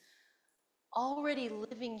nations already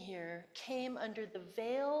living here came under the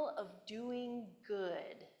veil of doing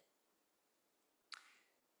good.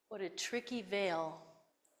 What a tricky veil,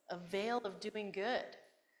 a veil of doing good.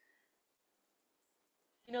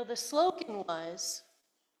 You know, the slogan was,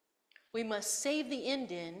 we must save the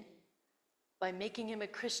Indian by making him a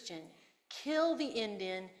Christian. Kill the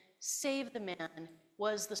Indian, save the man,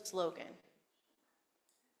 was the slogan.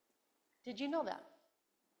 Did you know that?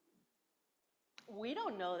 We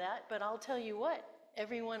don't know that, but I'll tell you what,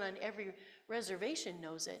 everyone on every reservation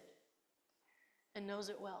knows it, and knows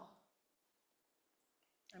it well.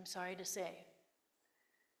 I'm sorry to say.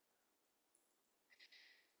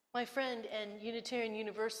 My friend and Unitarian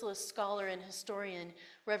Universalist scholar and historian,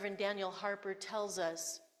 Reverend Daniel Harper, tells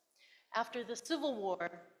us, after the Civil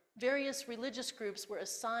War, various religious groups were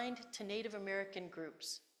assigned to Native American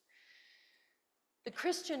groups. The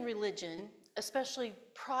Christian religion, especially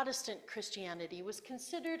Protestant Christianity, was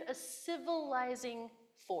considered a civilizing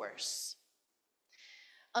force,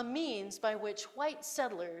 a means by which white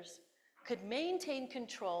settlers could maintain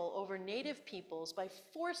control over Native peoples by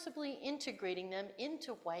forcibly integrating them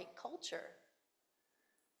into white culture.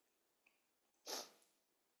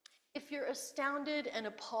 If you're astounded and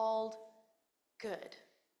appalled, good.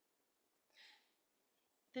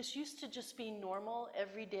 This used to just be normal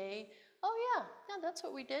every day. Oh yeah, that's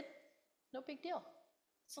what we did. No big deal.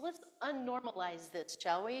 So let's unnormalize this,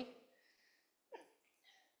 shall we?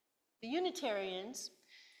 The Unitarians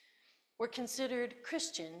were considered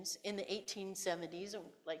Christians in the 1870s.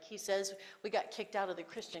 Like he says, we got kicked out of the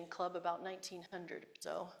Christian club about 1900 or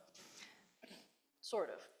so,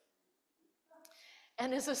 sort of.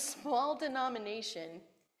 And as a small denomination,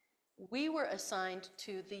 we were assigned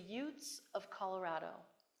to the Utes of Colorado,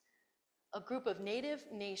 a group of Native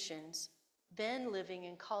nations then living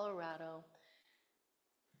in Colorado,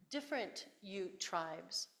 different Ute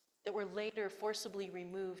tribes that were later forcibly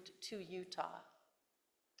removed to Utah.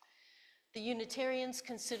 The Unitarians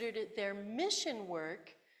considered it their mission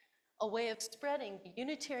work, a way of spreading the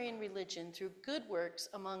Unitarian religion through good works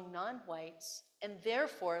among non-whites and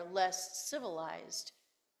therefore less civilized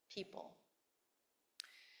people.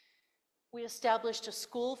 We established a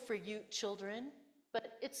school for Ute children,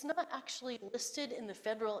 but it's not actually listed in the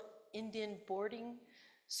federal Indian boarding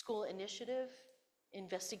school initiative,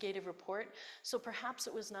 investigative report. So perhaps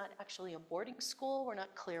it was not actually a boarding school. We're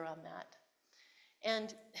not clear on that.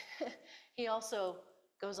 And he also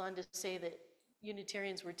goes on to say that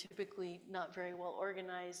Unitarians were typically not very well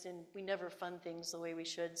organized, and we never fund things the way we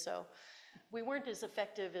should. So we weren't as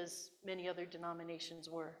effective as many other denominations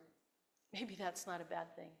were. Maybe that's not a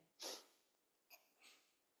bad thing.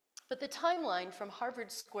 But the timeline from Harvard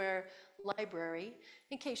Square Library,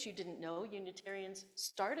 in case you didn't know, Unitarians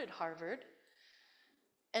started Harvard.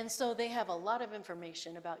 And so they have a lot of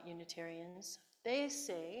information about Unitarians. They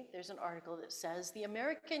say, there's an article that says, the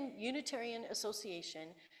American Unitarian Association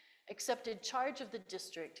accepted charge of the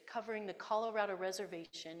district covering the Colorado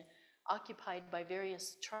Reservation occupied by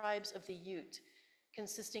various tribes of the Ute,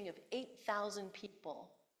 consisting of 8,000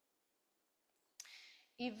 people.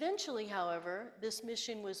 Eventually, however, this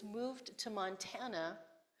mission was moved to Montana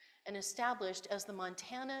and established as the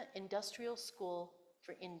Montana Industrial School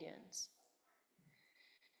for Indians.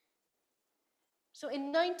 So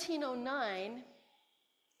in 1909,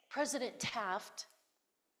 President Taft,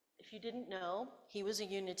 if you didn't know, he was a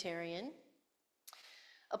Unitarian,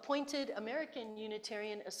 appointed American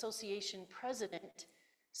Unitarian Association President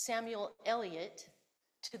Samuel Eliot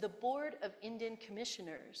to the Board of Indian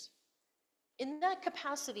Commissioners. In that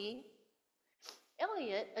capacity,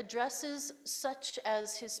 Eliot addresses such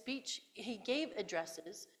as his speech, he gave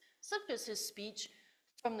addresses such as his speech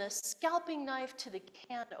from the scalping knife to the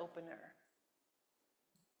can opener.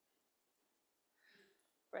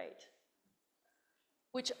 Right.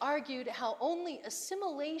 Which argued how only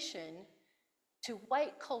assimilation to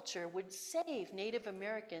white culture would save Native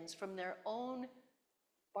Americans from their own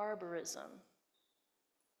barbarism.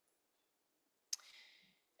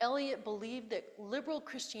 Eliot believed that liberal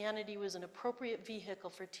Christianity was an appropriate vehicle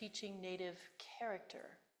for teaching Native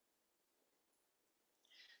character.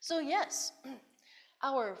 So yes,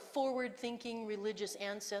 our forward-thinking religious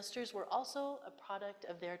ancestors were also a product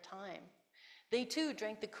of their time. They too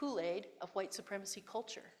drank the Kool-Aid of white supremacy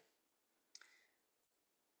culture.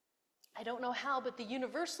 I don't know how, but the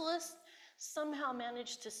Universalists somehow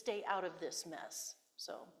managed to stay out of this mess.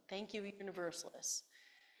 So thank you, Universalists.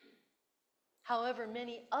 However,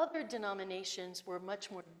 many other denominations were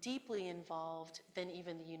much more deeply involved than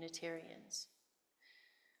even the Unitarians.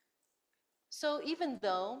 So even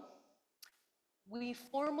though we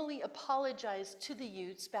formally apologized to the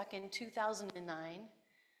Utes back in 2009,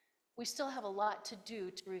 we still have a lot to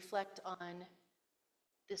do to reflect on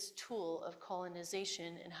this tool of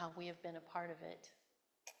colonization and how we have been a part of it.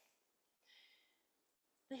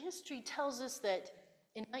 The history tells us that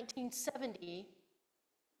in 1970,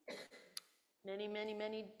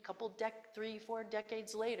 many, three, 4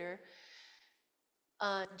 decades later,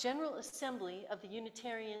 General Assembly of the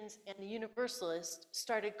Unitarians and the Universalists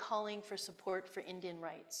started calling for support for Indian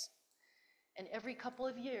rights. And every couple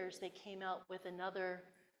of years, they came out with another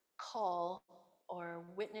call or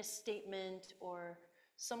witness statement or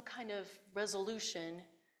some kind of resolution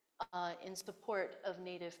in support of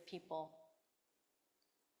Native people.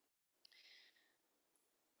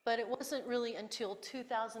 But it wasn't really until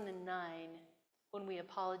 2009 when we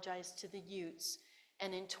apologized to the Utes,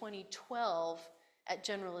 and in 2012 at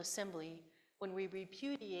General Assembly when we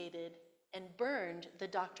repudiated and burned the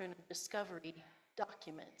Doctrine of Discovery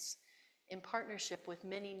documents in partnership with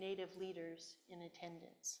many Native leaders in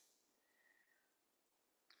attendance.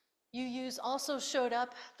 UUs also showed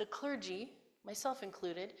up, the clergy, myself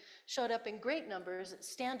included, showed up in great numbers at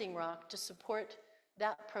Standing Rock to support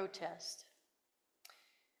that protest.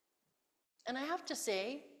 And I have to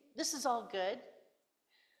say, this is all good,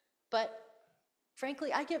 but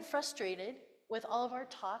frankly, I get frustrated with all of our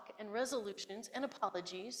talk and resolutions and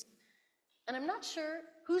apologies, and I'm not sure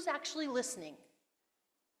who's actually listening.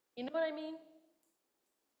 You know what I mean?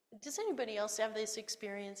 Does anybody else have this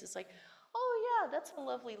experience? It's like, oh yeah, that's a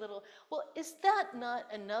lovely little, well, is that not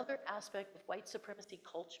another aspect of white supremacy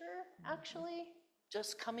culture, actually?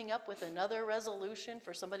 Just coming up with another resolution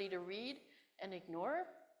for somebody to read and ignore?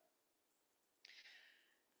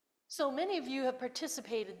 So many of you have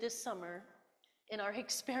participated this summer in our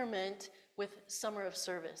experiment with Summer of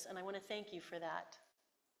Service, and I want to thank you for that.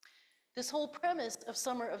 This whole premise of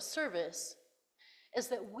Summer of Service is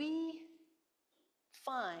that we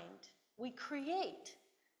create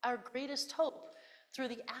our greatest hope through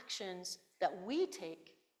the actions that we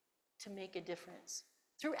take to make a difference.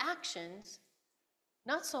 Through actions,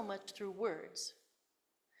 not so much through words.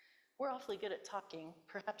 We're awfully good at talking,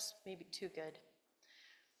 perhaps maybe too good.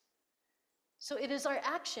 So it is our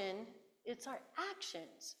actions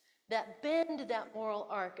that bend that moral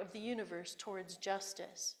arc of the universe towards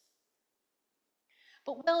justice.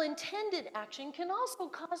 But well-intended action can also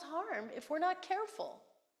cause harm if we're not careful.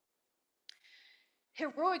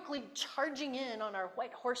 Heroically charging in on our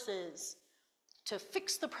white horses to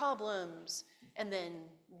fix the problems and then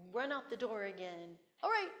run out the door again. All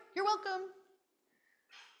right, you're welcome.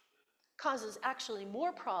 Causes actually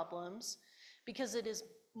more problems because it is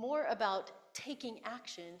more about taking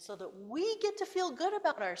action so that we get to feel good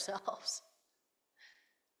about ourselves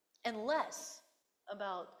and less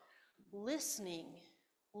about listening,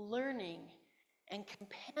 learning, and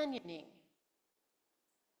companioning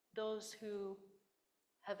those who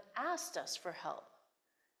have asked us for help.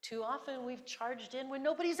 Too often we've charged in when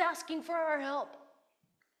nobody's asking for our help.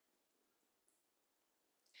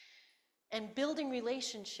 And building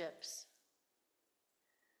relationships,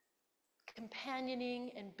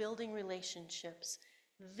 companioning and building relationships,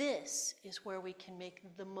 this is where we can make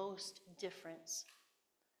the most difference.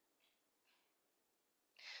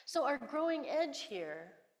 So our growing edge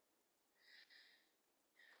here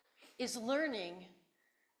is learning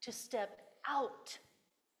to step out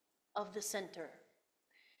of the center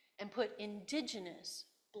and put indigenous,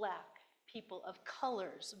 Black, people of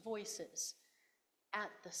colors, voices at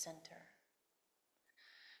the center.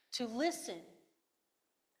 To listen,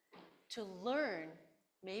 to learn,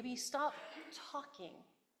 maybe stop talking,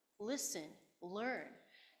 listen, learn,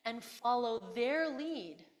 and follow their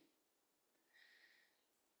lead.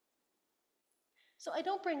 So I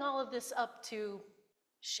don't bring all of this up to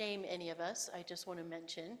shame any of us. I just want to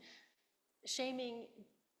mention, shaming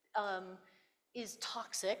is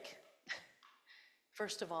toxic,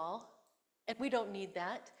 first of all, and we don't need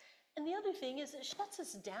that. And the other thing is it shuts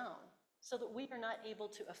us down so that we are not able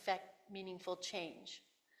to affect meaningful change.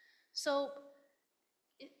 So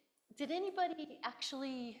did anybody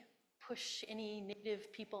actually push any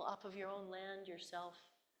native people off of your own land yourself?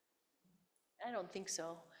 I don't think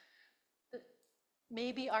so.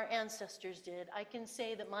 Maybe our ancestors did. I can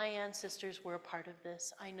say that my ancestors were a part of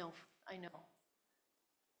this. I know.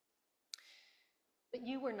 But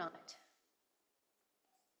you were not.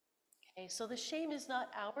 Okay, so the shame is not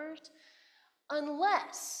ours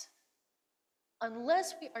unless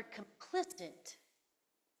we are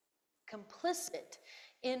complicit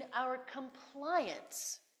in our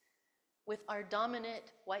compliance with our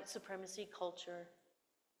dominant white supremacy culture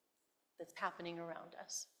that's happening around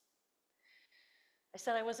us. I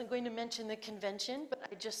said I wasn't going to mention the convention, but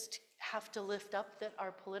I just have to lift up that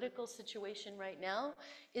our political situation right now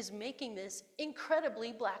is making this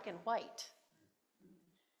incredibly black and white.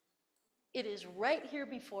 It is right here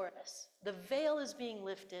before us. The veil is being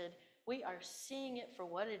lifted. We are seeing it for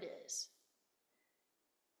what it is.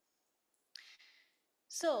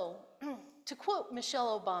 So, to quote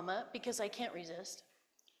Michelle Obama, because I can't resist,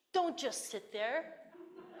 don't just sit there.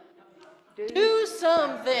 Do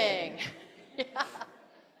something. Yeah.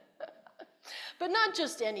 But not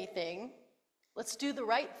just anything. Let's do the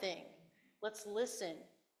right thing. Let's listen,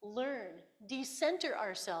 learn, decenter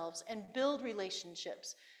ourselves, and build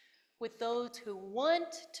relationships with those who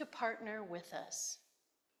want to partner with us.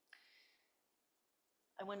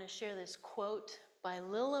 I want to share this quote by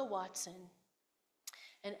Lilla Watson,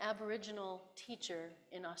 an Aboriginal teacher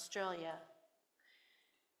in Australia.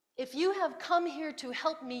 If you have come here to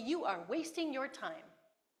help me, you are wasting your time.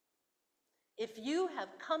 If you have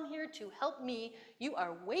come here to help me, you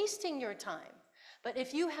are wasting your time. But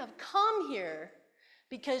if you have come here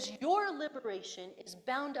because your liberation is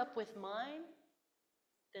bound up with mine,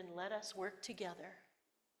 then let us work together.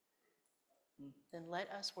 Then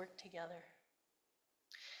let us work together.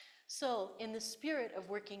 So, in the spirit of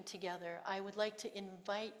working together, I would like to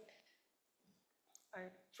invite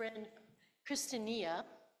our friend Christinia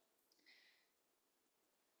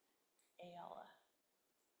Eala.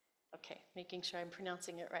 Okay, making sure I'm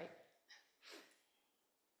pronouncing it right.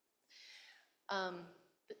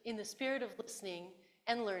 In the spirit of listening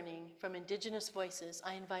and learning from Indigenous voices,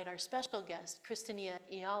 I invite our special guest, Christinia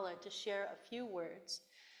Eala, to share a few words.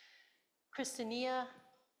 Christinia,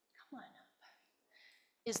 come on up,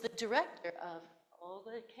 is the director of,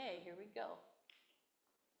 okay, here we go.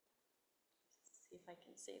 Let's see if I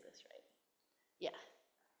can say this right. Yeah.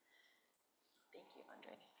 Thank you,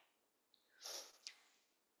 Andre.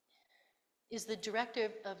 Is the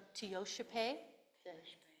director of Tiyospaye.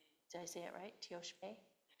 Did I say it right? Tiyospaye?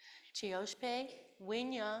 Tiyospaye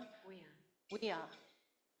Winyan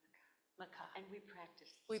Maka. And we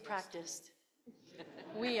practiced. We practiced.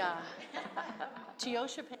 We are.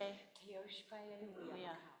 Tiyospaye. Tiyospaye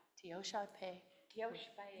Winyan. Tiyospaye.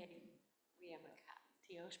 Tiyospaye Winyan Maka.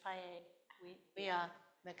 Tiyospaye Winyan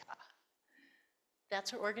Maka.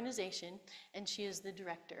 That's her organization, and she is the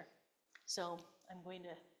director. So I'm going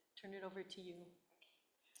to turn it over to you.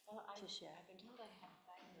 to share. I've been told I have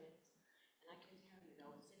 5 minutes, and I can tell you,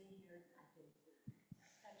 though, sitting here, I've been through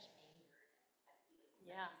such anger,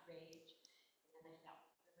 Yeah. rage, and then I felt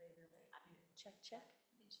really, really, I mean, Check, check.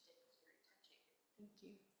 each day was very touching. Thank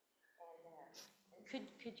you. And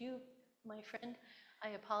Could you, my friend, I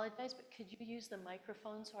apologize, but could you use the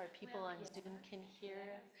microphone so our people on Zoom can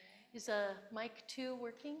hear? Is mic 2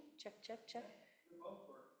 working? Check, check, check.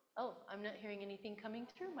 Oh, I'm not hearing anything coming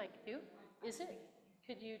through mic 2. Is it?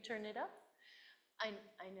 Could you turn it up? I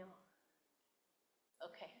know.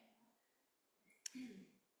 Okay.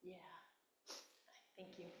 Yeah.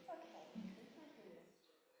 Thank you.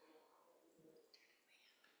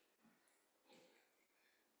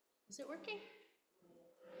 Is it working?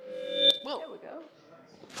 Whoa. There we go.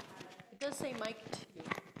 It does say mic 2.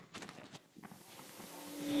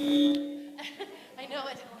 I know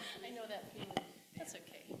it. I know that feeling. That's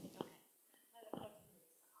okay.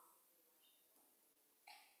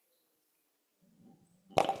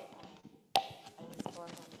 I was born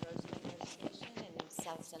on Roseland Reservation in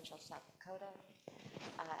South Central South Dakota.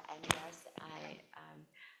 And yes,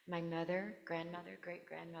 my mother, grandmother,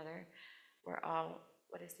 great-grandmother were all,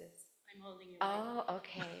 what is this? I'm holding your mic. Oh,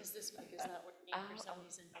 okay. Because this mic is not working for some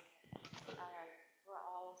reason. We're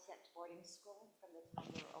all sent to boarding school from the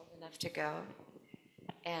time we were old enough to go.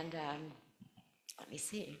 And let me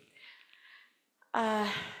see.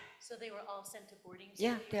 So they were all sent to boarding school?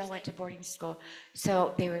 Yeah, they all went to boarding school.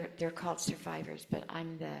 So they're called survivors, but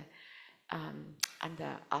I'm the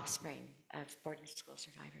offspring of boarding school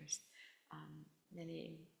survivors.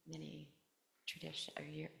 Many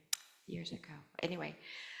years ago. Anyway,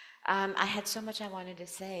 I had so much I wanted to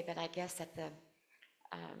say, but I guess that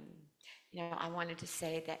I wanted to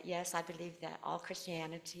say that yes, I believe that all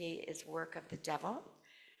Christianity is work of the devil.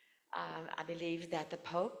 I believe that the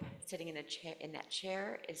Pope sitting in that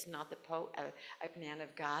chair is not the Pope, a man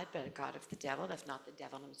of God, but a God of the devil, if not the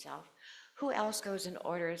devil himself. Who else goes and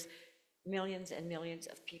orders millions and millions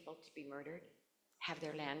of people to be murdered, have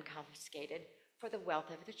their land confiscated for the wealth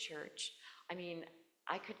of the church? I mean,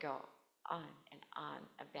 I could go on and on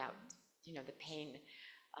about, the pain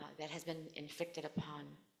that has been inflicted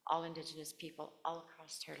upon all Indigenous people all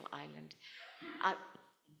across Turtle Island.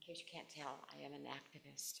 In case you can't tell, I am an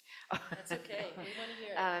activist. That's okay. We want to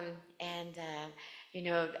hear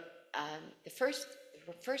it.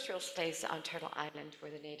 The first real slaves on Turtle Island were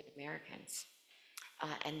the Native Americans.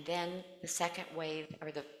 And then the second wave,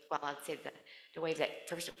 I'd say the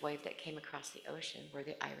first wave that came across the ocean were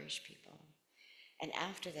the Irish people. And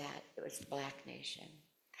after that, it was the Black nation.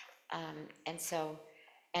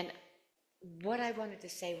 And what I wanted to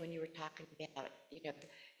say when you were talking about,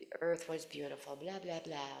 the earth was beautiful, blah, blah,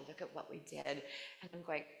 blah, look at what we did. And I'm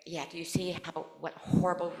going, yeah, do you see what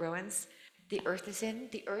horrible ruins the earth is in?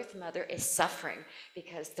 The earth mother is suffering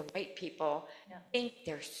because the white people think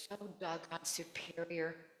they're so doggone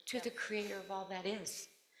superior to the creator of all that is.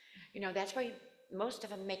 That's why most of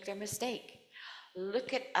them make their mistake.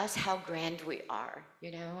 Look at us, how grand we are,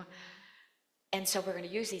 And so we're going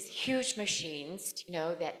to use these huge machines,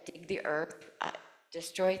 that dig the earth,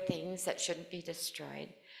 destroy things that shouldn't be destroyed.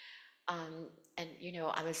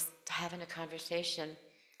 I was having a conversation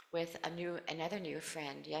with another new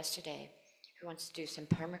friend yesterday who wants to do some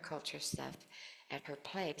permaculture stuff at her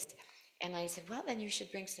place. And I said, well, then you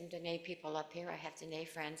should bring some Dene people up here. I have Dene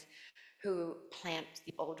friends who plant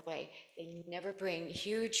the old way. They never bring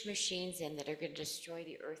huge machines in that are going to destroy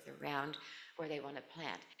the earth around where they want to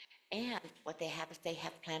plant. And what they have is they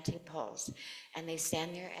have planting poles, and they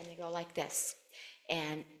stand there and they go like this,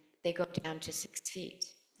 and they go down to 6 feet.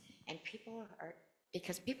 And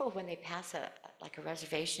because people, when they pass a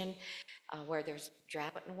reservation where there's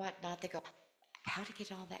drought and whatnot, they go, how to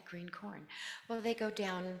get all that green corn? Well, they go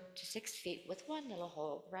down to 6 feet with one little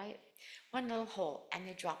hole, right? One little hole, and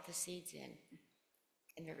they drop the seeds in.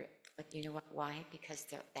 But you know what? Why? Because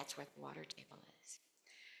that's where the water table is.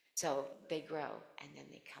 So they grow, and then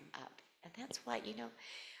they come up. And that's why,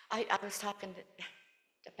 I was talking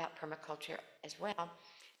about permaculture as well,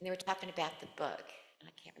 and they were talking about the book, and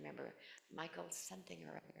I can't remember, Michael something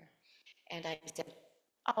or other. And I said,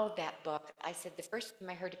 oh, that book. I said, the first time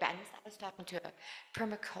I heard about it, I was talking to a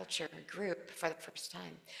permaculture group for the first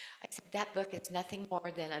time. I said, that book is nothing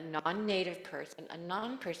more than a non-native person, a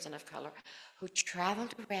non-person of color, who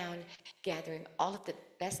traveled around gathering all of the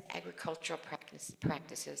best agricultural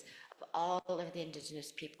practices of all of the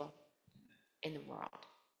indigenous people in the world.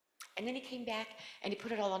 And then he came back and he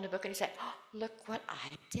put it all on the book and he said, oh, look what I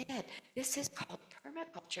did. This is called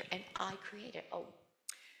permaculture and I created. Oh,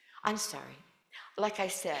 I'm sorry. Like I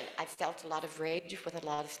said, I felt a lot of rage with a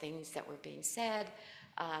lot of things that were being said.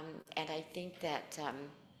 And I think that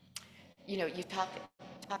you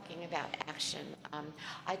talking about action. I'm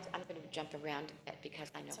going to jump around a bit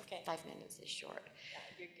because I know It's okay. 5 minutes is short. Yeah,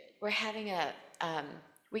 you're good. We're having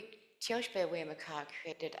Tiyospaye Winyan Maka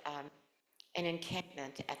created an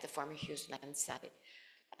encampment at the former Hughes land site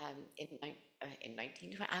in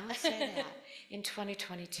 1920, I will say that, in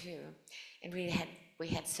 2022. And we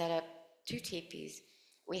had set up 2 teepees.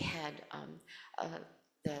 We had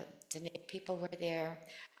the Native people were there.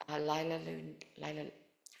 Lila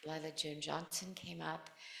June Johnson came up.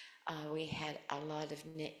 We had a lot of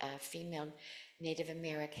female Native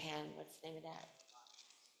American, what's the name of that?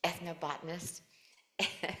 Ethnobotanists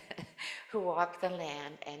who walked the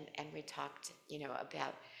land, and we talked,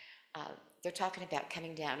 about, they're talking about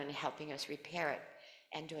coming down and helping us repair it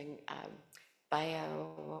and doing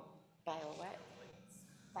bio what?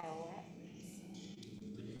 Bio what?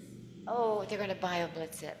 Oh, they're gonna bio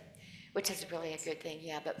blitz it, which is really a good thing,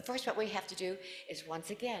 yeah. But first, what we have to do is, once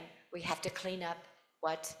again, we have to clean up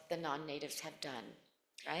what the non-natives have done,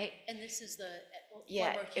 right? And this is the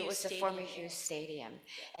Yeah, former it Hughes was the Stadium. former Hughes Stadium.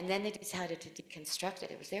 And then they decided to deconstruct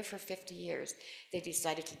it. It was there for 50 years. They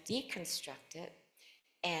decided to deconstruct it.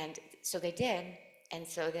 And so they did. And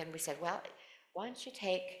so then we said, well, why don't you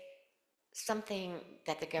take something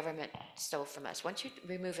that the government stole from us? Once you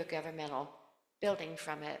remove a governmental building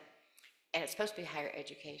from it, and it's supposed to be higher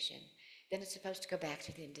education, then it's supposed to go back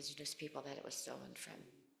to the indigenous people that it was stolen from.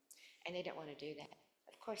 And they didn't want to do that.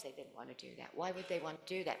 Of course they didn't want to do that. Why would they want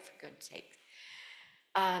to do that, for goodness sake?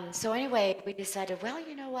 So anyway, we decided, well,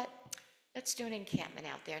 you know what? Let's do an encampment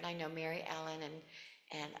out there. And I know Mary Ellen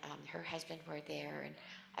and her husband were there, and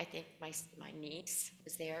I think my niece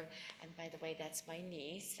was there. And by the way, that's my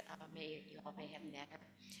niece. You all may have met her.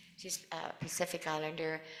 She's a Pacific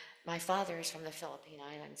Islander. My father is from the Philippine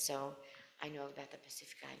Islands, so I know about the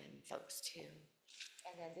Pacific Island folks too.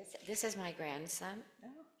 And then this is my grandson.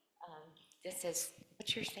 This is,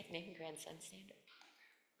 what's your name, grandson, Sandra?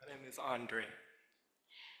 My name is Andre.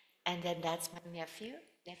 And then that's my nephew,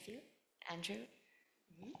 Andrew.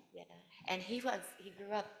 Yeah, and he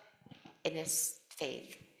grew up in this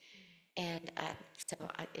faith, and so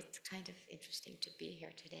it's kind of interesting to be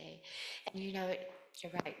here today. And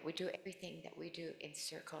you're right, we do everything that we do in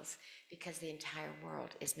circles because the entire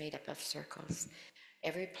world is made up of circles.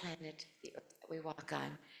 Every planet, the earth that we walk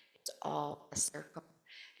on, it's all a circle.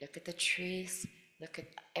 Look at the trees, look at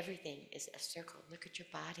everything is a circle. Look at your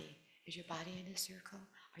body. Is your body in a circle?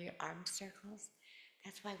 Are your arms circles?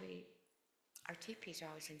 That's why our teepees are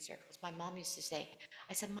always in circles. My mom used to say,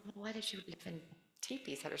 I said, Mama, why did you live in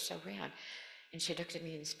teepees that are so round? And she looked at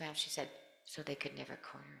me and smiled. She said, so they could never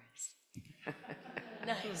corner us.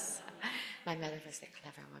 Nice. My mother was a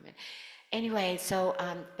clever woman. Anyway, so,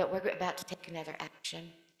 but we're about to take another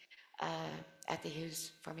action at the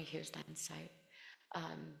former Hughes land site.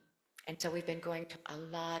 And so we've been going to a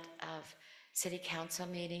lot of city council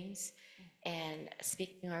meetings and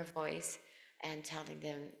speaking our voice and telling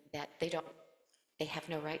them that they have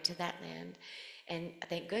no right to that land. And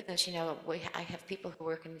thank goodness, I have people who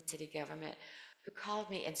work in the city government who called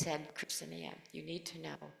me and said, Christinia, you need to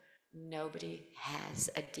know, nobody has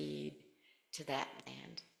a deed to that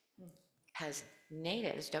land because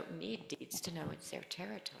natives don't need deeds to know it's their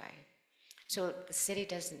territory. So the city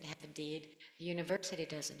doesn't have a deed, the university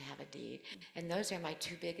doesn't have a deed, and those are my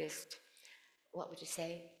 2 biggest, what would you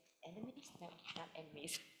say, enemies? No, not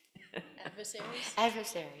enemies. Adversaries?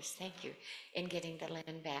 Adversaries, thank you, in getting the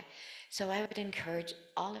land back. So I would encourage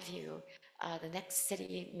all of you, the next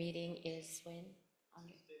city meeting is when? On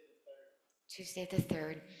Tuesday the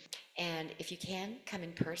 3rd. And if you can, come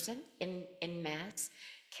in person, in mass,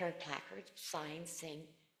 carry placards, signs saying,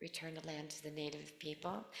 return the land to the native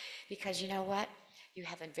people. Because you know what? You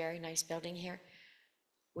have a very nice building here.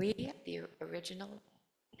 We, the original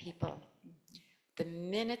people, the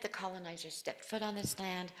minute the colonizers stepped foot on this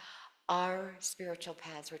land, our spiritual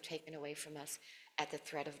paths were taken away from us at the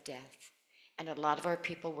threat of death. And a lot of our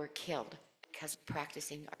people were killed because of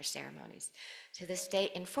practicing our ceremonies. To this day,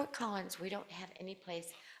 in Fort Collins, we don't have any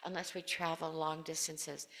place unless we travel long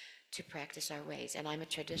distances to practice our ways. And I'm a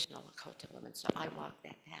traditional Lakota woman, so I walk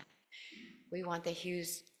that path. We want the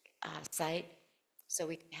Hughes site so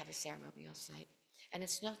we can have a ceremonial site. And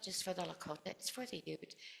it's not just for the Lakota, it's for the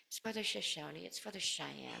Ute, it's for the Shoshone, it's for the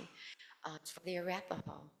Cheyenne, it's for the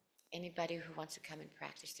Arapaho, anybody who wants to come and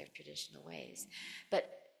practice their traditional ways. But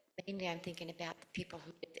mainly I'm thinking about the people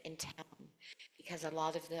who live in town, because a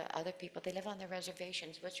lot of the other people, they live on the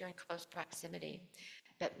reservations, which are in close proximity,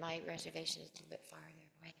 but my reservation is a little bit farther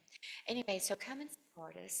away. Anyway, so come and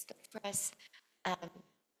support us. Look for us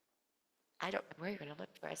I don't know where you're going to look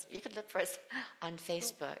for us. You can look for us on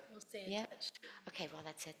Facebook. We'll stay in Yeah. touch. Okay, well,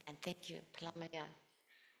 that's it. And thank you. Palamayan.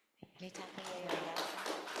 Are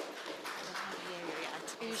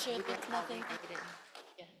you sure that's nothing?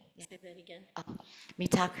 Yeah, say that again.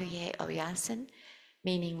 Mitakuye Oyasin,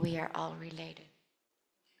 meaning we are all related.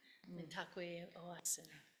 Takwe Oasin.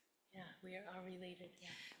 Yeah, we are all related.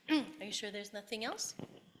 Are you sure there's nothing else?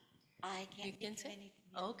 I You can't can think of say? anything.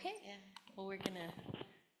 Okay. Yeah. Well, we're gonna,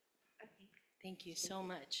 thank you so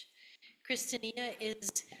much. Christinia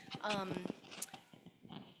is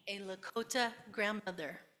a Lakota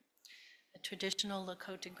grandmother, a traditional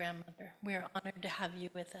Lakota grandmother. We are honored to have you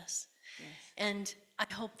with us. And I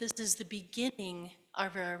hope this is the beginning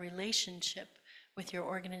of our relationship with your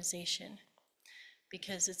organization,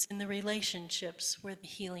 because it's in the relationships where the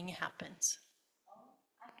healing happens.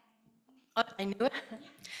 Oh, I knew it.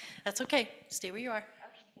 That's okay. Stay where you are.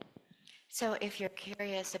 So if you're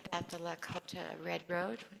curious about the Lakota Red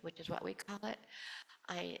Road, which is what we call it,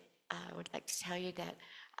 I would like to tell you that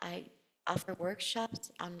I offer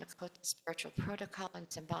workshops on Lakota spiritual protocol and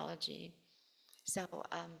symbology. So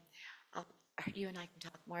you and I can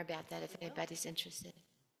talk more about that if anybody's interested.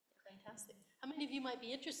 Fantastic. How many of you might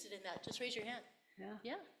be interested in that? Just raise your hand.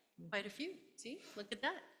 Yeah, quite a few. See, look at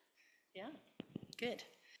that. Yeah, good.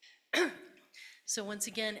 So once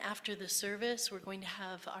again, after the service, we're going to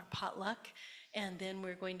have our potluck, and then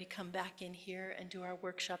we're going to come back in here and do our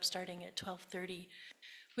workshop starting at 12:30.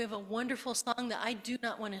 We have a wonderful song that I do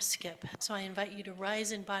not want to skip, so I invite you to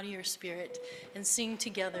rise in body or spirit and sing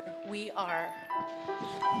together, We Are.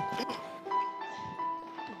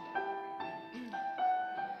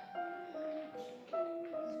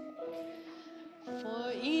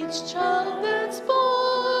 For each child that's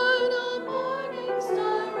born, a morning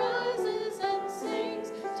star rises and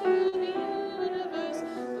sings to the universe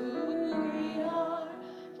who we are.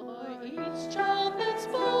 For each child that's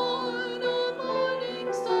born, a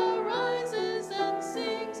morning star rises and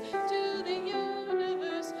sings to the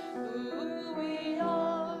universe who we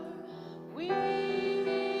are. We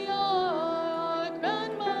are our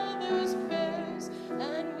grandmother's prayers,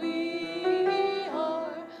 and we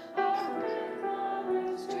are our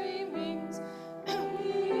grandmother's dreamings.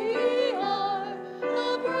 We are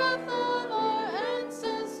the breath of our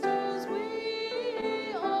ancestors.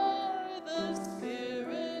 We are the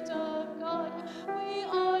Spirit of God. We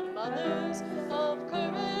are mothers of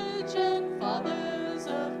courage and fathers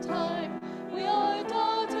of time. We are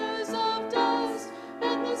daughters of dust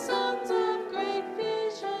and the sons of great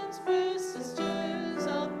visions. We're sisters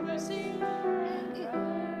of mercy.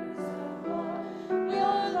 We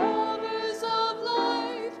are lovers of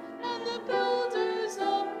life and the builders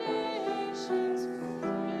of nations,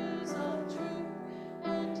 keepers of truth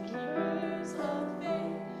and keepers of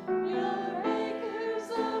faith. We are makers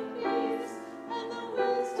of peace and the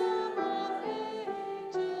wisdom of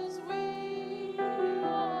ages. We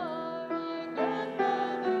are our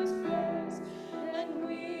grandmother's prayers, and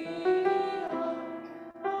we are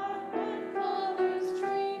our grandfather's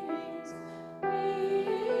dreamings.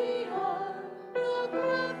 We are the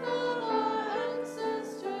breath of our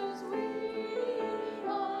ancestors. We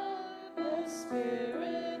are the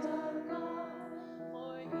Spirit of God.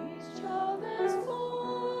 For each child that's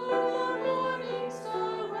born, a morning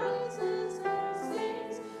star rises and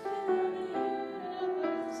sings to the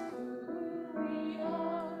universe who we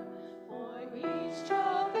are. For each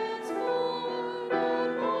child that's born, a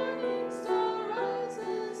morning star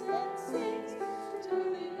rises and sings to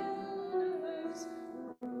the universe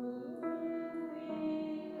who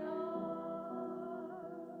we are.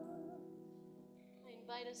 I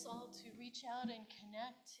invite us all to reach out and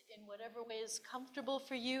connect in whatever way is comfortable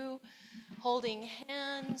for you, holding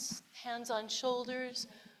hands, hands on shoulders,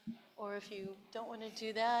 or if you don't want to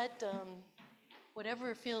do that,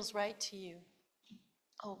 whatever feels right to you.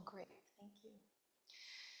 Oh, great, thank you.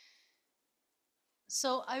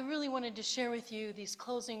 So I really wanted to share with you these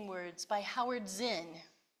closing words by Howard Zinn.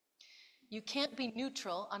 You can't be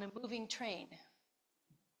neutral on a moving train.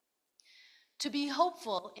 To be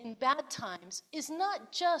hopeful in bad times is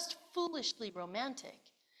not just foolishly romantic.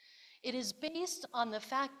 It is based on the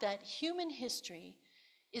fact that human history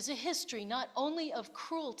is a history not only of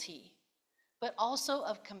cruelty, but also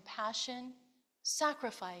of compassion,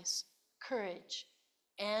 sacrifice, courage,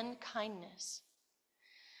 and kindness.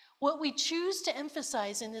 What we choose to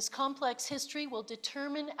emphasize in this complex history will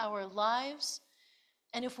determine our lives,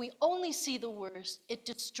 and if we only see the worst, it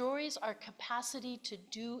destroys our capacity to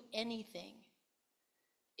do anything.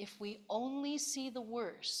 If we only see the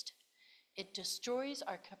worst, it destroys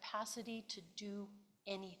our capacity to do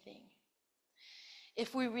anything.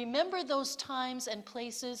 If we remember those times and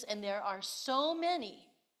places, and there are so many,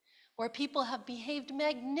 where people have behaved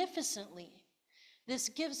magnificently, this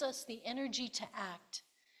gives us the energy to act,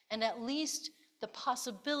 and at least the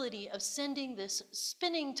possibility of sending this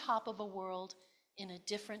spinning top of a world in a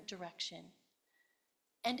different direction.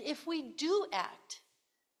 And if we do act,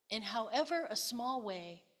 in however a small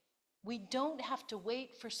way, we don't have to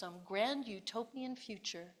wait for some grand utopian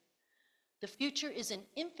future. The future is an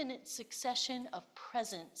infinite succession of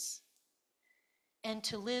presents. And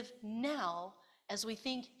to live now as we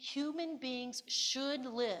think human beings should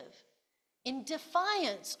live, in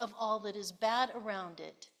defiance of all that is bad around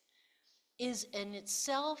it, is in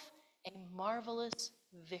itself a marvelous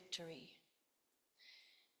victory.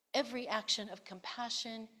 Every action of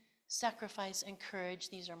compassion, sacrifice, and courage,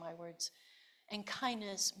 these are my words, and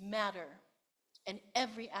kindness matter, and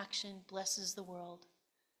every action blesses the world.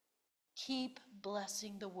 Keep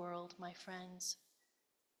blessing the world, my friends.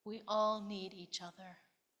 We all need each other.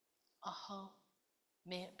 Aho,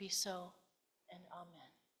 may it be so, and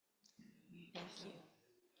amen. Thank you.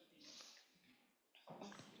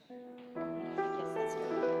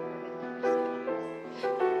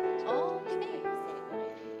 Okay.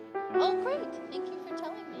 Oh, great. Thank you for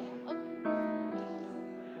telling me.